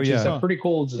 Oh which is yeah. a pretty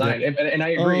cool design. And I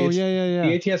agree. Oh, It's- yeah.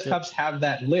 The ATS cups have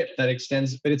that lip that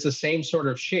extends, but it's the same sort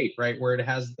of shape, right? Where it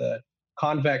has the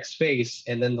convex face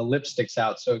and then the lip sticks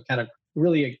out. So it kind of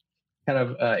really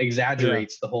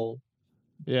exaggerates the whole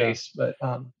Yeah. face. But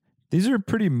These are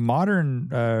pretty modern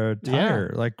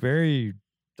tire, like very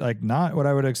like not what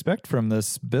I would expect from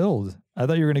this build. I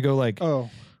thought you were gonna go like Oh,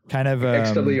 kind of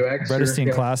XWX or- Bredestein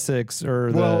yeah. Classics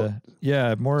or Well,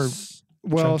 more.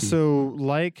 well,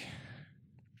 chunky.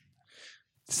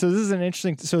 so this is an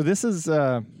interesting. So this is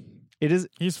it is.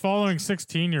 He's following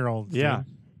 16-year-olds. Yeah.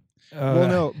 Well,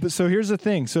 no, but so here's the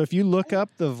thing. So if you look up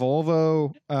the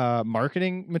Volvo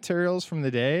marketing materials from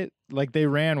the day, like they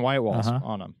ran white walls Uh-huh.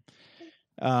 on them.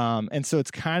 And so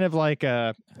it's kind of like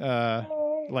a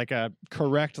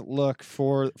correct look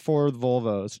for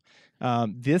Volvos.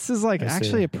 This is like I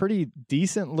actually see. a pretty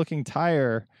decent looking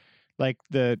tire, like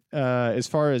the as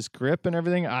far as grip and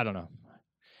everything. I don't know.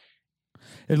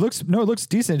 It looks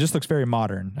decent. It just looks very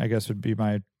modern, I guess would be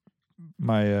my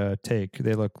take.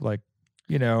 They look like,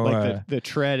 Like the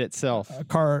tread itself. a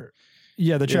car.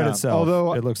 Yeah, the tread Yeah, itself.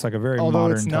 although- it looks like a very Although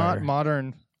modern it's not tire.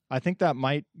 modern, I think that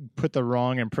might put the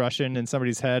wrong impression in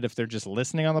somebody's head if they're just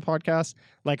listening on the podcast.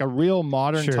 Like a real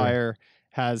modern Sure. tire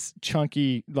has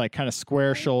chunky, like kind of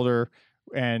square shoulder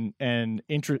and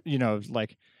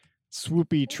like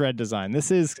swoopy tread design.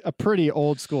 This is a pretty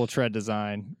old school tread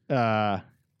design,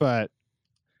 but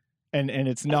and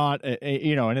it's not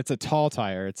and it's a tall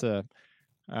tire. It's a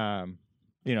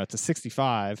it's a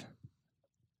 65.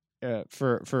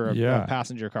 For a Yeah.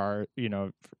 passenger car, in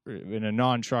a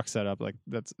non-truck setup, like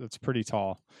that's pretty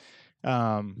tall.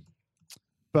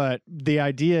 But the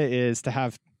idea is to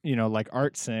have, like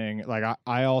Art saying, like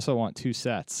I also want 2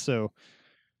 sets. So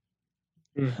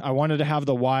I wanted to have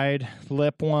the wide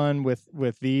lip one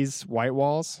with these white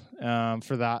walls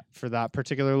for that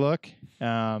particular look,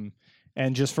 and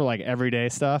just for like everyday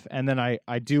stuff. And then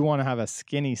I do want to have a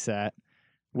skinny set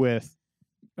with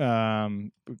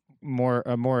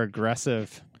more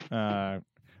aggressive. I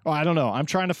don't know. I'm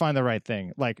trying to find the right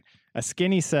thing, like a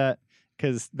skinny set,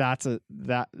 because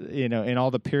in all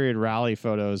the period rally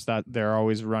photos that they're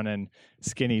always running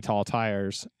skinny tall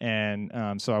tires,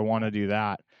 and so I want to do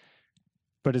that.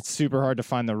 But it's super hard to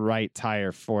find the right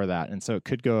tire for that, and so it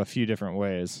could go a few different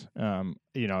ways.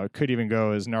 It could even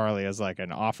go as gnarly as like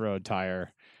an off-road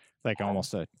tire, like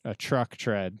almost a truck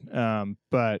tread.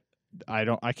 But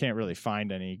I can't really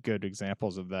find any good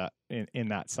examples of that in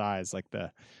that size, like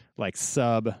the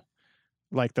sub,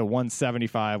 like the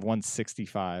 175,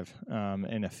 165,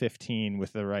 and a 15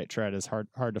 with the right tread is hard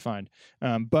to find.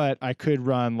 But I could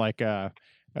run like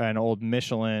an old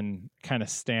Michelin kind of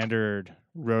standard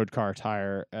road car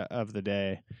tire of the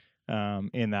day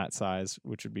in that size,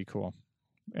 which would be cool.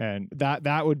 And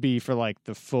that would be for like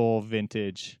the full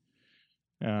vintage,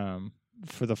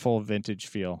 for the full vintage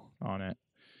feel on it.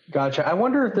 Gotcha. I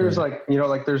wonder if there's like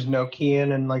there's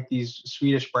Nokian and like these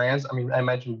Swedish brands. I mean, I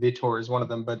imagine Vitor is one of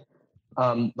them, but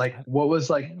like what was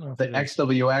like the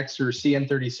XWX or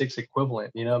CN36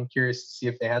 equivalent? I'm curious to see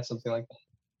if they had something like that.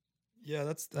 Yeah,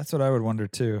 that's what I would wonder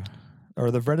too.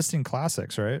 Or the Vredestein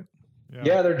Classics, right?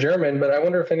 Yeah, they're German, but I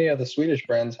wonder if any of the Swedish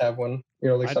brands have one.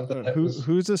 Something that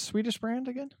who's a Swedish brand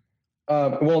again?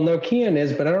 Well, Nokian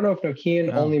is, but I don't know if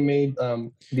Nokian only made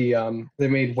they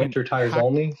made winter tires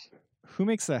only. Who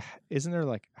makes isn't there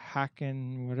like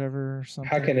Hacken whatever or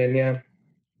something? Hakkinen, yeah.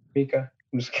 Mika.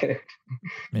 I'm just kidding.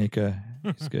 Mika,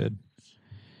 he's good.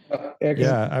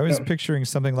 Yeah, I was picturing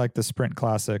something like the Sprint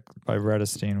Classic by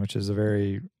Vredestein, which is a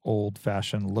very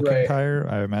old-fashioned looking tire.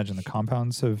 I imagine the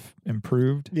compounds have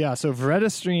improved. Yeah, so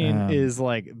Vredestein is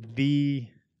like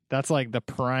that's like the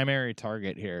primary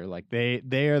target here. Like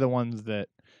they are the ones that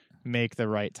make the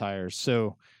right tires.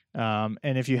 So, and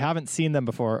if you haven't seen them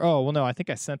before, no, I think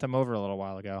I sent them over a little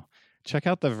while ago. Check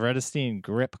out the Vredestein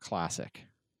Grip Classic.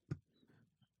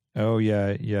 Oh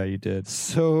yeah, you did.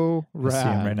 So rad. I see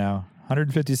them right now.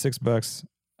 $156.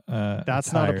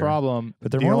 That's not a problem.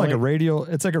 But they're more like a radial.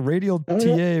 It's like a radial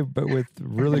TA, but with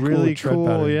really cool tread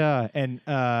pattern. Yeah. And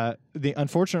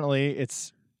unfortunately,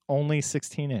 it's only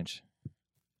 16-inch.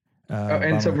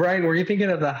 And so, Brian, were you thinking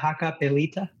of the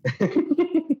Hakkapeliitta?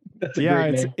 That's a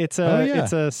great name. It's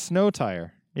a snow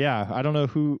tire. Yeah, I don't know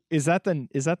who is that.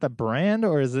 The brand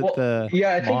or is it the?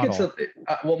 Yeah, I think model?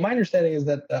 it's my understanding is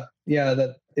that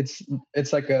that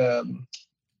it's like a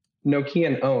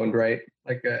Nokian owned, right?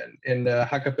 Like and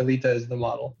Hakkapeliitta is the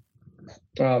model.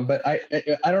 But I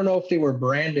don't know if they were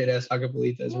branded as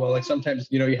Hakkapeliitta as well. Like sometimes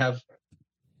you have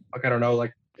like I don't know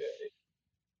like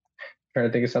trying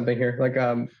to think of something here like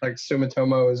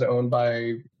Sumitomo is owned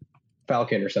by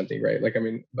Falcon or something, right? Like I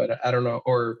mean, but I don't know,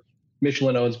 or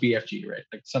Michelin owns BFG, right?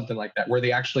 Like something like that, where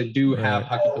they actually do have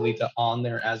Hakkapeliitta on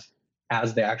there as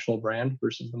the actual brand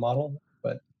versus the model.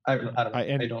 But I don't know.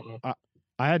 I don't know.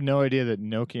 I had no idea that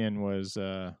Nokian was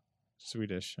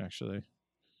Swedish, actually.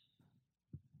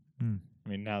 I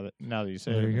mean, now that you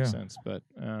say it, makes sense. But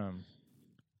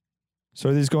so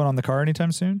are these going on the car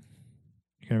anytime soon?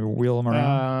 You gonna wheel them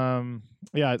around?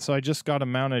 Yeah. So I just got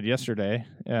them mounted yesterday.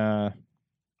 Oh,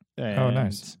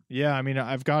 nice. Yeah, I mean,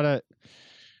 I've got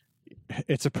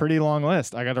it's a pretty long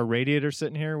list. I got a radiator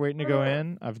sitting here waiting to go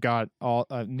in. I've got all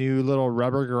new little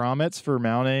rubber grommets for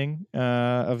mounting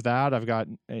of that. I've got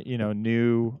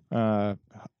new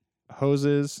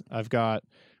hoses. I've got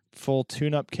full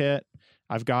tune-up kit.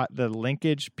 I've got the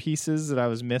linkage pieces that I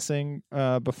was missing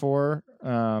before.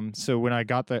 So when I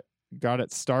got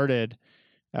it started,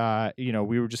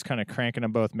 we were just kind of cranking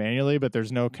them both manually, but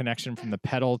there's no connection from the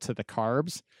pedal to the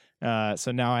carbs.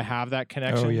 So now I have that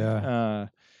connection. Oh, yeah.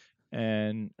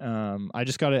 And I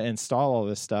just got to install all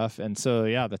this stuff. And so,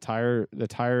 yeah, the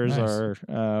tires Nice.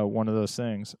 are one of those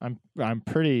things. I'm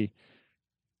pretty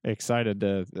excited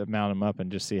to mount them up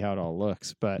and just see how it all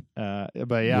looks. But yeah,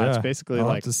 it's basically I'll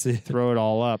have like to see. throw it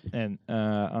all up and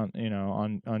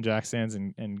on jack stands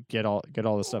and get all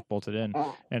the stuff bolted in.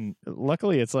 And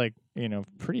luckily, it's like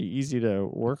pretty easy to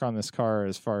work on this car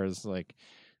as far as like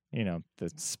the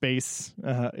space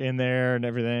in there and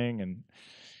everything. And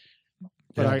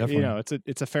but definitely.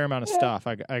 it's a fair amount of stuff.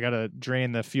 I got to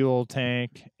drain the fuel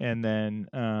tank and then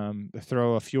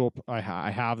throw a fuel. I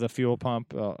have the fuel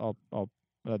pump. I'll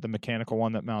the mechanical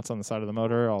one that mounts on the side of the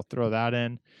motor. I'll throw that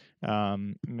in.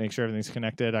 Make sure everything's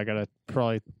connected. I got to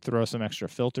probably throw some extra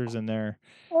filters in there.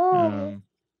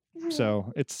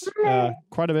 So it's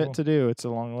quite a bit to do. It's a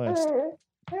long list.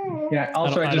 Yeah.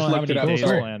 Also, I just looked it up.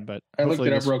 Sorry. But I looked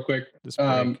it up real quick.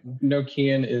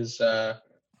 Nokian is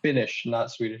Finnish,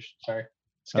 not Swedish. Sorry,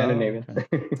 Scandinavian. Oh,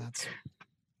 okay. That's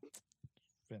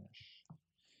finish.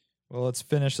 Well, let's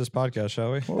finish this podcast,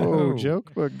 shall we? Whoa,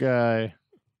 joke book guy.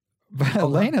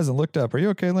 Lane hasn't looked up. Are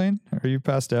you okay, Lane? Are you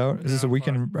passed out? Is this a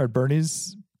weekend at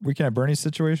Bernie's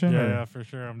situation? Yeah, for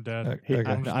sure. I'm dead. Okay.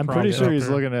 I'm pretty sure he's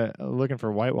looking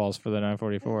for white walls for the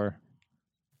 944.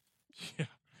 Yeah.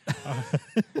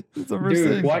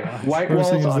 Dude, white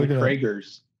walls on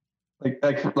Kragers.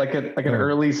 Like an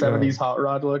early 70s hot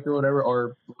rod look or whatever,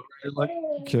 or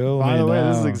kill By me the way, now.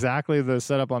 this is exactly the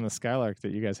setup on the Skylark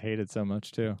that you guys hated so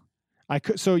much too.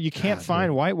 So you can't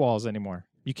find white walls anymore.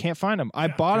 You can't find them. I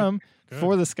bought them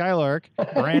for the Skylark,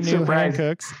 brand new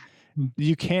Hancooks.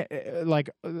 You can't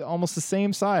almost the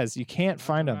same size. You can't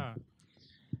find them.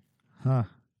 Huh.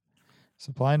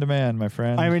 Supply and demand, my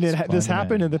friend. I mean, this Supply and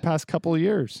happened in demand. the past couple of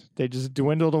years. They just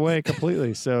dwindled away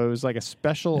completely. So it was like a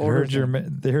special order.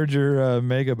 They heard your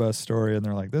Megabus story, and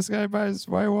they're like, "This guy buys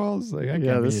white walls." Like,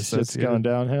 this shit's going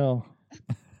downhill.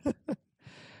 All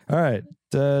right,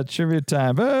 trivia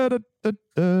time.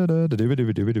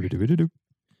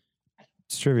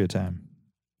 It's trivia time.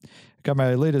 Got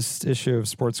my latest issue of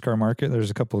Sports Car Market. There's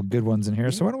a couple of good ones in here.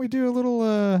 So why don't we do a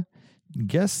little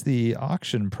guess the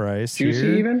auction price? Juicy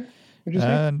here. even?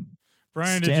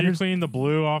 Brian, did you clean the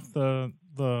blue off the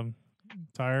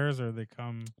tires, or they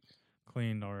come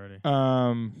cleaned already?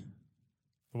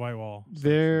 The white wall.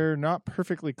 They're not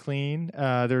perfectly clean.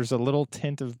 There's a little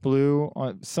tint of blue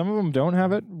on some of them. Don't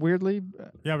have it, weirdly.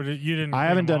 Yeah, but you didn't. I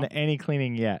haven't done off? any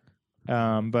cleaning yet,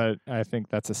 but I think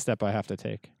that's a step I have to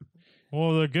take.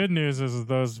 Well, the good news is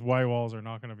those white walls are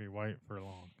not going to be white for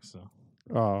long. So.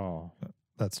 Oh,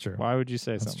 that's true. Why would you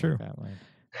say That's something true. like that, Lane?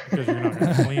 Because you're not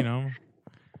going to clean them.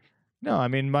 No, I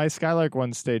mean my Skylark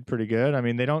ones stayed pretty good. I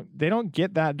mean they don't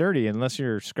get that dirty unless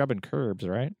you're scrubbing curbs,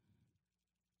 right?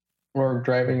 Or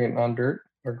driving it on dirt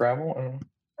or gravel. I don't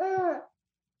know.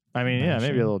 I mean, yeah,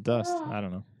 maybe a little dust. I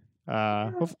don't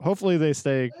know. Hopefully they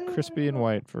stay crispy and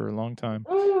white for a long time.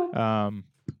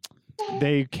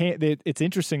 They can't. It's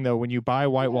interesting though when you buy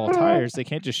white wall tires, they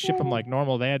can't just ship them like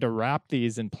normal. They had to wrap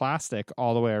these in plastic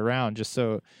all the way around just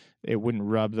so it wouldn't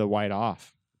rub the white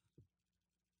off.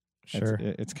 Sure.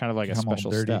 It's kind of like a Come all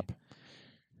special dirty. step.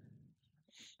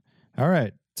 All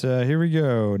right. Here we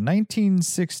go.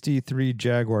 1963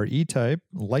 Jaguar E-Type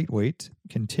lightweight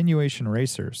continuation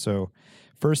racer. So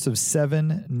first of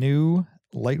 7 new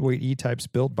lightweight E-Types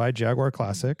built by Jaguar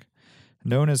Classic,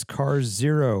 known as Car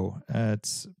Zero.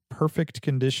 It's perfect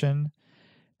condition.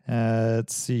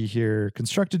 Let's see here.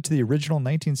 Constructed to the original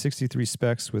 1963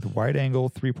 specs with wide angle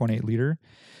 3.8 liter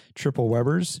triple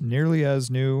Webers, nearly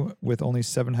as new with only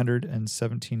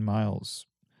 717 miles.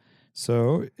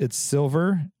 So it's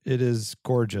silver. It is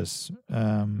gorgeous.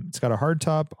 It's got a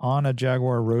hardtop on a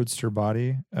Jaguar Roadster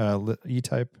body,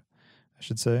 E-Type, I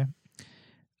should say.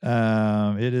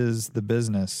 It is the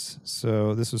business.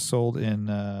 So this was sold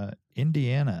in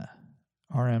Indiana,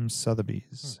 RM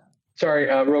Sotheby's. Sorry,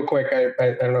 real quick. I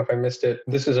don't know if I missed it.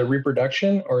 This is a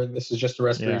reproduction or this is just a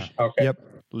restoration? Yeah. Okay. Yep.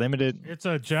 Limited. It's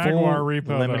a Jaguar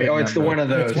repo. limited though. Oh, it's the one of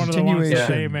those. It's one of the ones that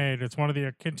Continuation. they made. It's one of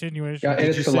the continuation. Yeah, and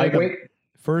it's the lightweight.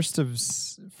 First of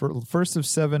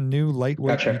 7 new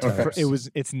lightweight Gotcha, E-Types. okay.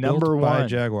 It's built number by one.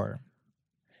 Jaguar.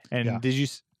 And Yeah. did you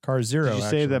Car Zero. say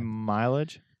actually. the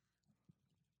mileage?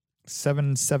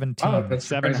 717. Oh, that's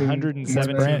surprising.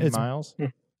 717 It's- miles.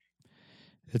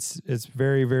 It's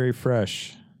very, very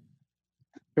fresh.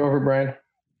 Go over,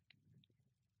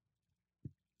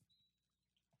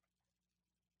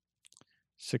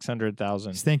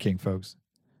 600,000. He's thinking, folks.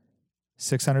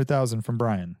 600,000 from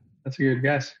Brian. That's a good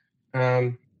guess.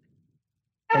 I'm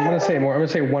gonna say more. I'm gonna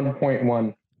say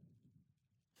 1.1.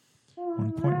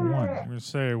 1.1. I'm gonna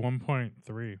say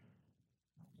 1.3.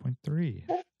 0.3.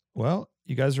 Well,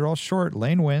 you guys are all short.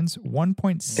 Lane wins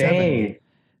 $1.7 Dang.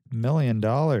 million.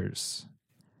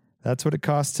 That's what it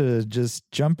costs to just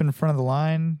jump in front of the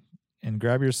line and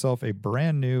grab yourself a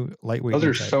brand new lightweight. Those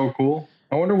are E-Type. so cool.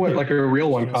 I wonder what like a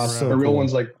real one costs. So a real cool.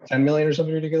 one's like 10 million or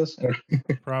something ridiculous.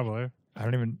 Probably. I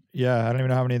don't even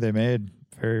know how many they made.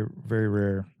 Very, very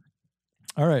rare.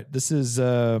 All right. This is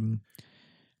unknown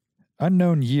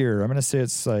year. I'm going to say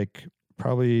it's like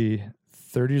probably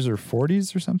 30s or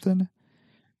 40s or something.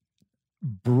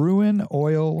 Bruin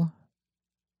oil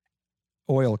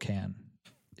can.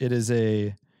 It is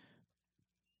a,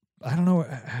 I don't know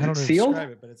how to sealed? describe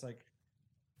it, but it's like,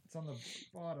 it's on the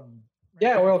bottom.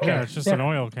 Yeah, oil can. Yeah, it's just an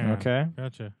oil can. Okay.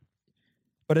 Gotcha.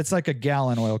 But it's like a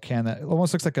gallon oil can that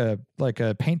almost looks like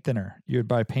a paint thinner. You would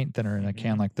buy paint thinner in a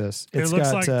can like this. It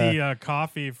looks like the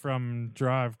coffee from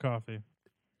Drive Coffee.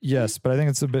 Yes, but I think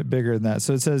it's a bit bigger than that.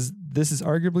 So it says this is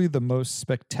arguably the most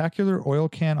spectacular oil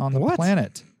can on the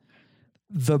planet.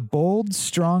 The bold,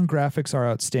 strong graphics are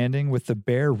outstanding, with the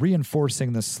bear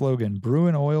reinforcing the slogan,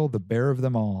 Bruin Oil, the bear of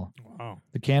them all. Wow.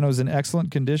 The can was in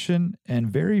excellent condition, and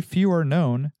very few are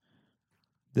known.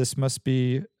 This must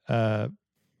be, I'm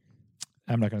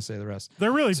not going to say the rest.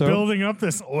 They're really building up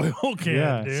this oil can,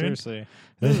 Yeah, dude. seriously.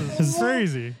 This is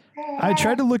crazy. I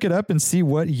tried to look it up and see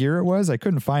what year it was. I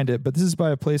couldn't find it, but this is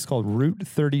by a place called Route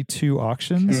 32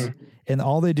 Auctions. And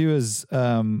all they do is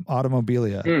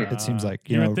automobilia. It seems like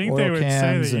You would think they oil would say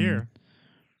cans the and- year.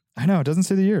 I know it doesn't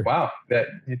say the year. Wow. That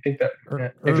you think that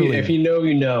Er- if you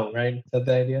early. know, right? Is that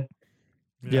the idea?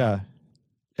 Yeah.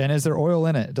 And is there oil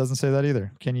in it? It doesn't say that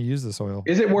either. Can you use this oil?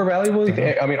 Is it more valuable?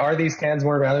 I mean, are these cans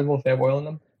more valuable if they have oil in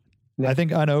them? I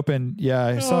think unopened. Yeah,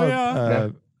 I saw yeah.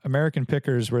 American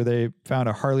Pickers where they found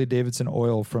a Harley Davidson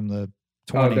oil from the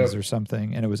 20s or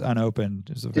something, and it was unopened.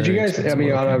 It was a Did you very guys? I expensive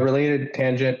mean, oil on a can. related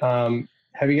tangent,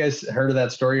 have you guys heard of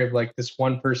that story of like this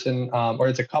one person, or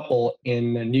it's a couple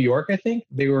in New York? I think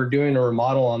they were doing a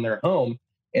remodel on their home,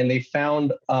 and they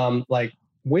found like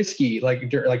whiskey,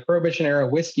 like Prohibition era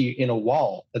whiskey, in a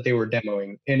wall that they were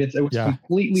demoing, and it was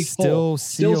completely full,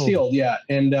 still sealed. Yeah,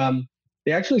 and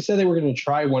they actually said they were going to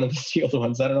try one of the sealed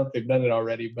ones. I don't know if they've done it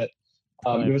already, but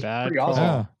it was pretty awesome.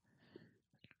 Yeah.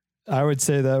 I would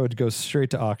say that would go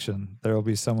straight to auction. There will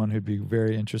be someone who'd be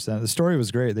very interested. The story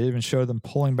was great. They even showed them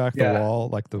pulling back the wall,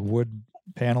 like the wood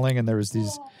paneling, and there was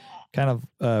these kind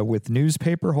of with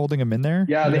newspaper holding them in there.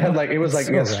 Yeah, they had like, it was like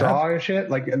so straw and shit.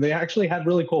 Like they actually had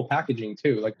really cool packaging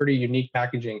too, like pretty unique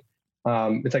packaging.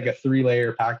 It's like a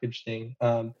 3-layer package thing. I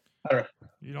don't know.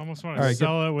 You'd almost want to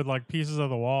sell it with like pieces of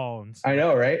the wall and stuff. I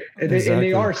know, right? And Exactly.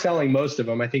 they are selling most of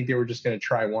them. I think they were just going to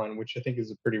try one, which I think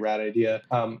is a pretty rad idea.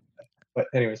 But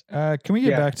anyways, can we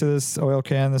get back to this oil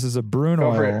can? This is a Bruin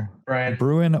Go for oil. it, Brian.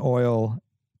 Bruin oil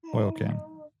can.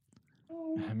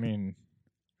 I mean,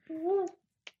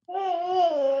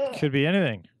 could be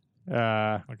anything.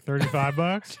 Like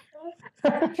 $35.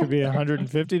 Could be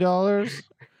 $150.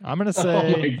 I'm gonna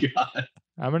say. Oh my god!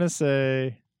 I'm gonna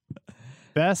say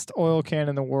best oil can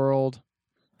in the world.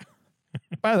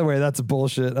 By the way, that's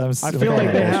bullshit. I feel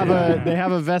like they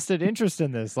have a vested interest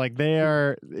in this. Like they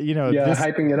are,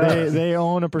 hyping it up. They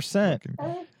own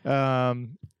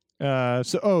 1%.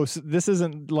 So this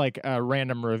isn't like a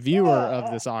random reviewer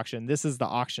of this auction. This is the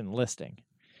auction listing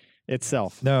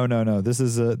itself. No. This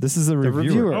is a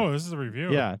reviewer. Oh, this is a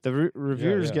reviewer. Yeah, the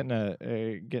reviewer's yeah.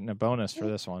 getting a bonus for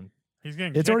this one. He's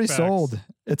getting. It's already kickbacks. sold.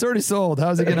 It's already sold.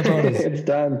 How's he getting a bonus? It's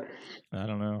done. I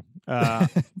don't know.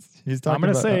 He's talking I'm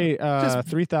gonna about, say just-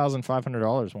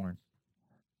 $3,500, Warren.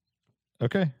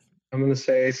 Okay. I'm going to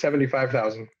say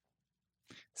 75,000.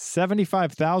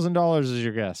 $75,000 is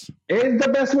your guess. It's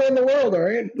the best way in the world, all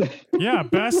right? Yeah,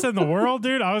 best in the world,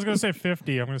 dude. I was gonna say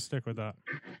 50. I'm gonna stick with that.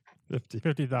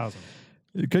 50,000.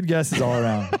 Good guesses all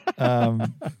around.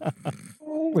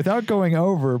 Without going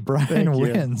over, Brian Thank you.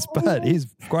 wins, but he's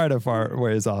quite a far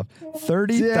ways off.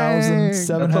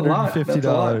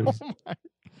 $30,750.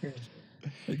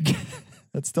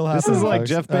 That still happens. This is like folks.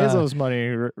 Jeff Bezos money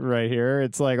right here.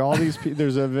 It's like all these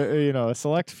there's a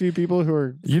select few people who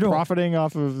are profiting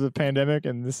off of the pandemic,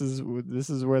 and this is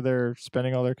where they're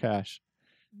spending all their cash.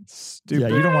 Stupid. Yeah,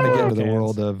 you don't want to get oil into the cans.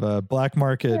 world of black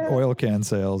market oil can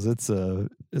sales. It's a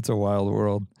wild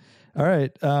world. All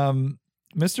right,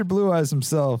 Mr. Blue Eyes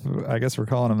himself. I guess we're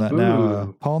calling him that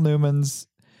now. Paul Newman's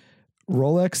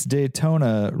Rolex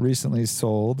Daytona recently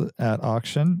sold at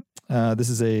auction. This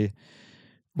is a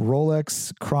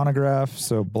Rolex chronograph,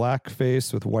 so black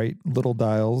face with white little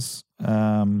dials. It's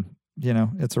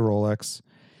a Rolex,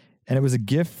 and it was a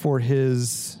gift from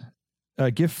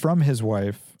his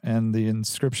wife, and the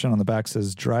inscription on the back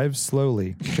says "Drive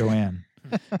slowly, Joanne."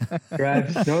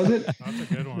 Drive. No, is it?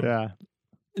 That's a good one. Yeah.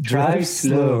 Drive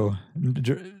slow.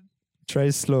 Try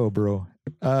slow, bro.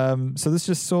 So this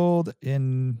just sold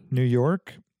in New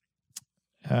York.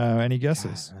 Any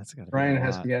guesses? That's gotta be Ryan a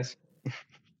has lot. to guess.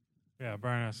 Yeah,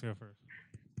 Brian has to go first.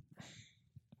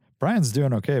 Brian's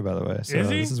doing okay, by the way. So Is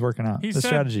he? this is working out. He The said-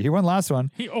 strategy. He won last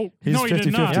one. He's He's no, he did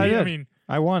 50-50. not. Yeah, I I did. mean,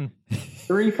 I won.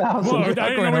 3,000. well, I didn't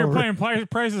know going we were over. playing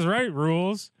Prices Right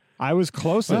rules. I was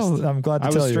closest. Well, I'm glad to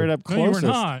I tell was you. straight up No, you closest. were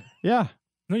not. Yeah.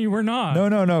 No, you were not.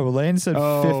 No. Lane said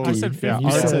 50. I said 50. Yeah, You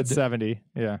Art said said 70.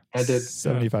 Yeah. I did.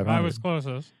 7,500. I was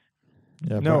closest.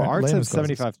 Yeah, No, Brian- Art Lane said was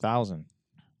closest. 75,000.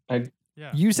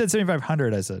 Yeah. You said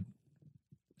 7,500, I said.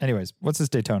 Anyways, what's this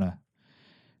Daytona?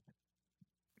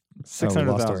 Oh, we lost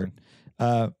 600,000. Art.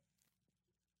 I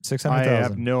 600,000.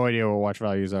 have no idea what watch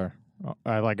values are.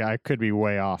 I could be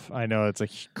way off. I know it's a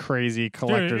crazy Dude,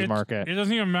 collector's it's- market. It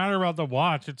doesn't even matter about the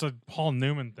watch. It's a Paul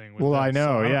Newman thing. With Well, this, I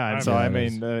know, don't- yeah. And so, Yeah, I it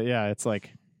mean, it's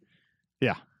like,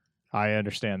 yeah, I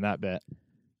understand that bit.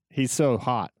 He's so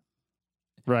hot,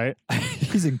 right?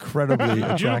 He's incredibly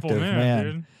Beautiful attractive, man.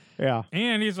 dude. Yeah.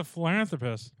 And he's a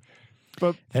philanthropist.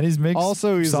 And he's mixed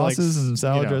Also, he's sauces like, and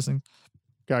salad you know, dressing.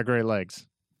 Got great legs.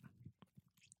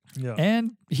 Yeah.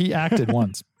 And he acted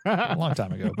once a long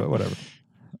time ago, but whatever.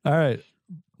 All right,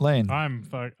 Lane. I'm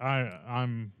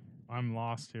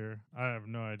lost here. I have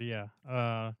no idea.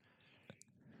 I'm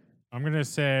gonna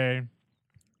say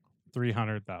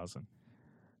 300,000.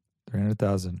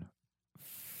 300,000.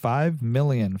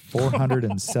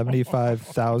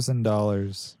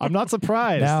 $5,475,000. I'm not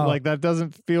surprised. Now- Like, that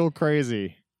doesn't feel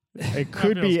crazy. It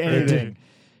could feels be crazy. anything.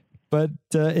 But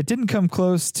it didn't come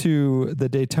close to the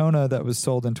Daytona that was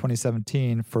sold in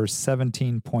 2017 for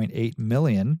 $17.8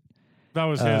 million. That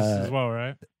was his as well,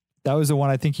 right? That was the one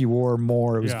I think he wore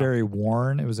more. It was Yeah. very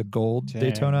worn. It was a gold Dang,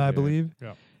 Daytona, I dude. believe.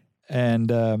 Yeah.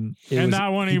 And And that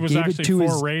one he was gave it actually to for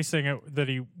his- racing it, that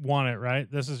he won it,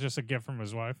 right? This is just a gift from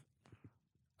his wife.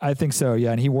 I think so,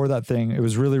 yeah. And he wore that thing. It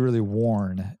was really, really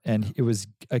worn. And it was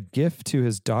a gift to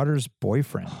his daughter's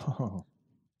boyfriend. Oh.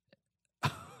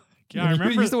 Yeah, I He's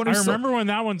remember. the one who I sold- remember when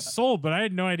that one sold, but I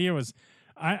had no idea it was.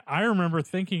 I remember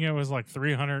thinking it was like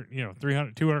 300,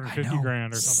 250 I know.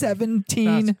 grand or something.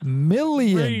 17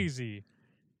 million. Crazy.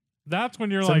 That's when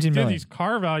you're like, 17 dude, million. these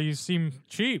car values seem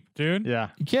cheap, dude. Yeah.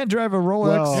 You can't drive a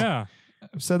Rolex. Well, Yeah.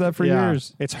 I've said that for Yeah.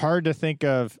 years. It's hard to think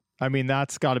of. I mean,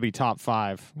 that's got to be top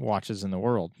 5 watches in the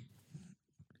world.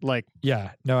 Like,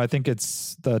 Yeah. No, I think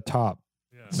it's the top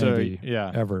Yeah. so, Maybe.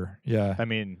 yeah. ever. Yeah. I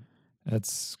mean,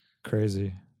 That's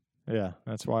crazy. yeah,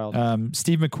 that's wild.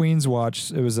 Steve McQueen's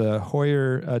watch, it was a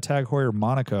Tag Heuer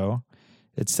Monaco.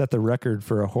 It set the record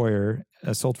for a Heuer,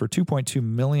 sold for $2.2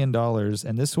 million.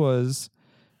 And this was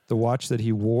the watch that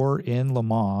he wore in Le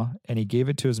Mans, and he gave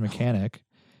it to his mechanic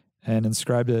and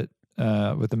inscribed it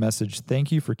with the message,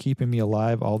 "Thank you for keeping me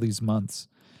alive all these months."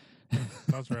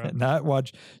 That's right. And that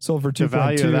watch sold for The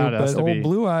value 2.2, of that has but to old be-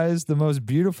 Blue Eyes, the most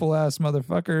beautiful ass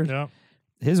motherfucker, Yeah.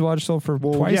 his watch sold for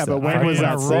Well, twice yeah, but that. when was mean,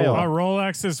 that a sale? A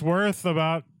Rolex is worth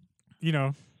about,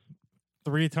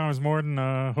 3 times more than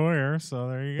a Heuer. So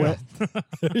there you go.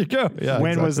 There you go. Yeah,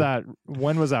 when was exactly. that?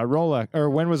 When was that Rolex, or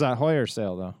when was that Heuer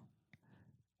sale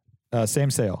though? Same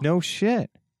sale. No shit,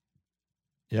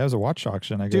 Yeah, it was a watch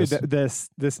auction, I dude. guess.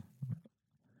 This.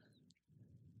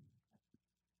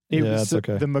 Yeah, it's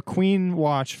okay. The McQueen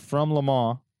watch from Le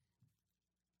Mans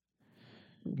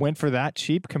went for that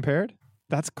cheap compared.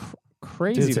 That's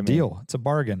crazy. Dude, it's to a me. deal. It's a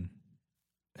bargain.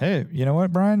 Hey, you know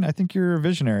what, Brian? I think you're a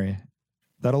visionary.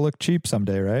 That'll look cheap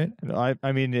someday, right?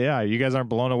 I mean, yeah. You guys aren't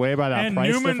blown away by that And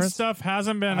price Newman difference, stuff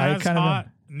hasn't been I as kind of hot.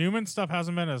 Newman stuff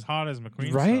hasn't been as hot as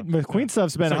McQueen right? stuff. McQueen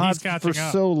stuff's been So hot he's for catching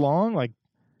up. so long. Like,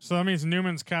 So that means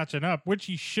Newman's catching up, which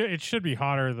it should be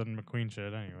hotter than McQueen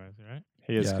should, anyways, right?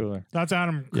 he is Yeah. cooler. That's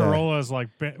Adam Yeah. Carolla's like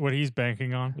what he's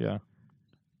banking on. Yeah,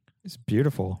 He's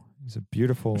beautiful. He's a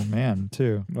beautiful man,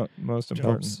 too. most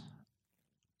important. Oops.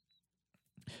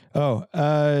 Oh,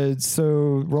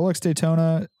 so Rolex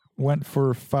Daytona went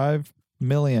for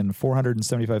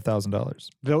 $5,475,000.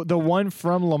 The one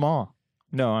from Le Mans.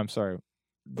 No, I'm sorry.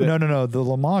 No. The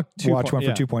Le Mans Two watch point-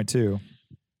 went for 2.2.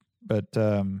 But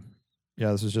yeah,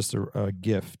 this was just a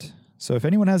gift. So if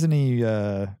anyone has any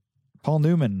Paul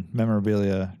Newman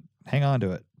memorabilia, hang on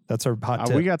to it. That's our hot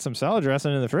tip. We got some salad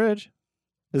dressing in the fridge.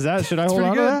 Is that? Should I It's hold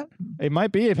on pretty to that? It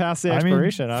might be past the I mean,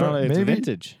 expiration. I don't know. It's maybe.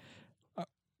 vintage.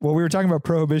 Well, we were talking about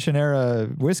Prohibition era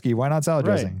whiskey. Why not salad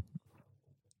Right. dressing?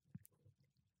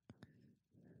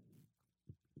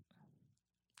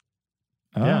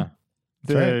 Oh, Yeah.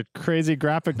 The right. crazy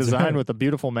graphic That's design right. with the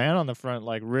beautiful man on the front,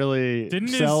 like really Didn't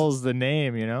his- sells the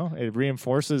name, you know? It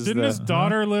reinforces Didn't the. his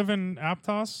daughter live in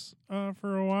Aptos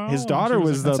for a while? His And daughter she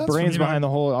was that the sounds brains familiar. behind the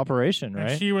whole operation, And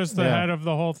right? she was the Yeah. head of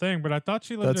the whole thing, but I thought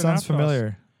she lived That in sounds Aptos.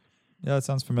 familiar. Yeah, that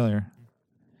sounds familiar.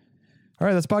 All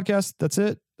right, that's podcast. That's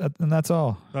it. And that's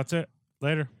all. That's it.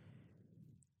 Later.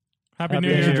 Happy Happy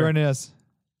New Thanks Year. for joining us.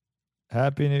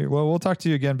 Happy New Year. Well, we'll talk to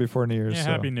you again before New Year's. Yeah,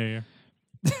 so. Happy New Year.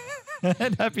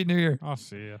 And Happy New Year. I'll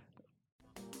see you.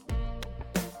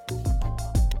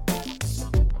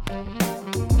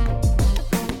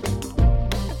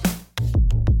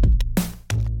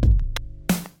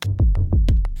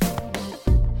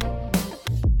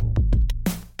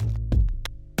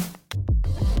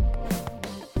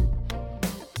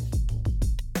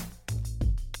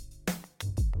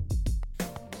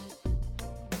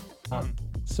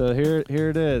 So here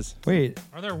it is. Wait,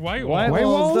 Are there white White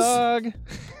walls? walls, walls? dog.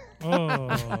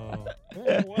 Oh.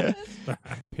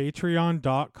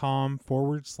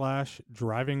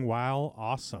 Patreon.com/driving while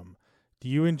awesome. Do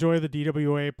you enjoy the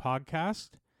DWA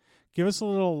podcast? Give us a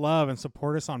little love and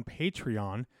support us on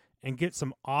Patreon and get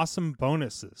some awesome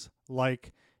bonuses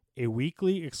like a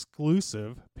weekly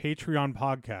exclusive Patreon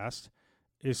podcast,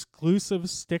 exclusive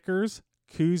stickers,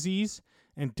 koozies,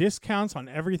 and discounts on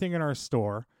everything in our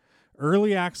store,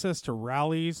 early access to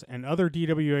rallies and other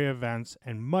DWA events,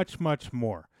 and much, much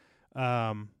more.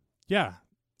 Yeah,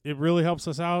 it really helps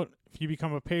us out if you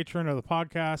become a patron of the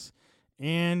podcast,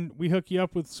 and we hook you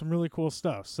up with some really cool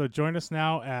stuff. So join us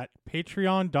now at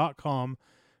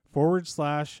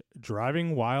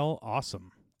patreon.com/driving while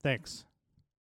awesome. Thanks.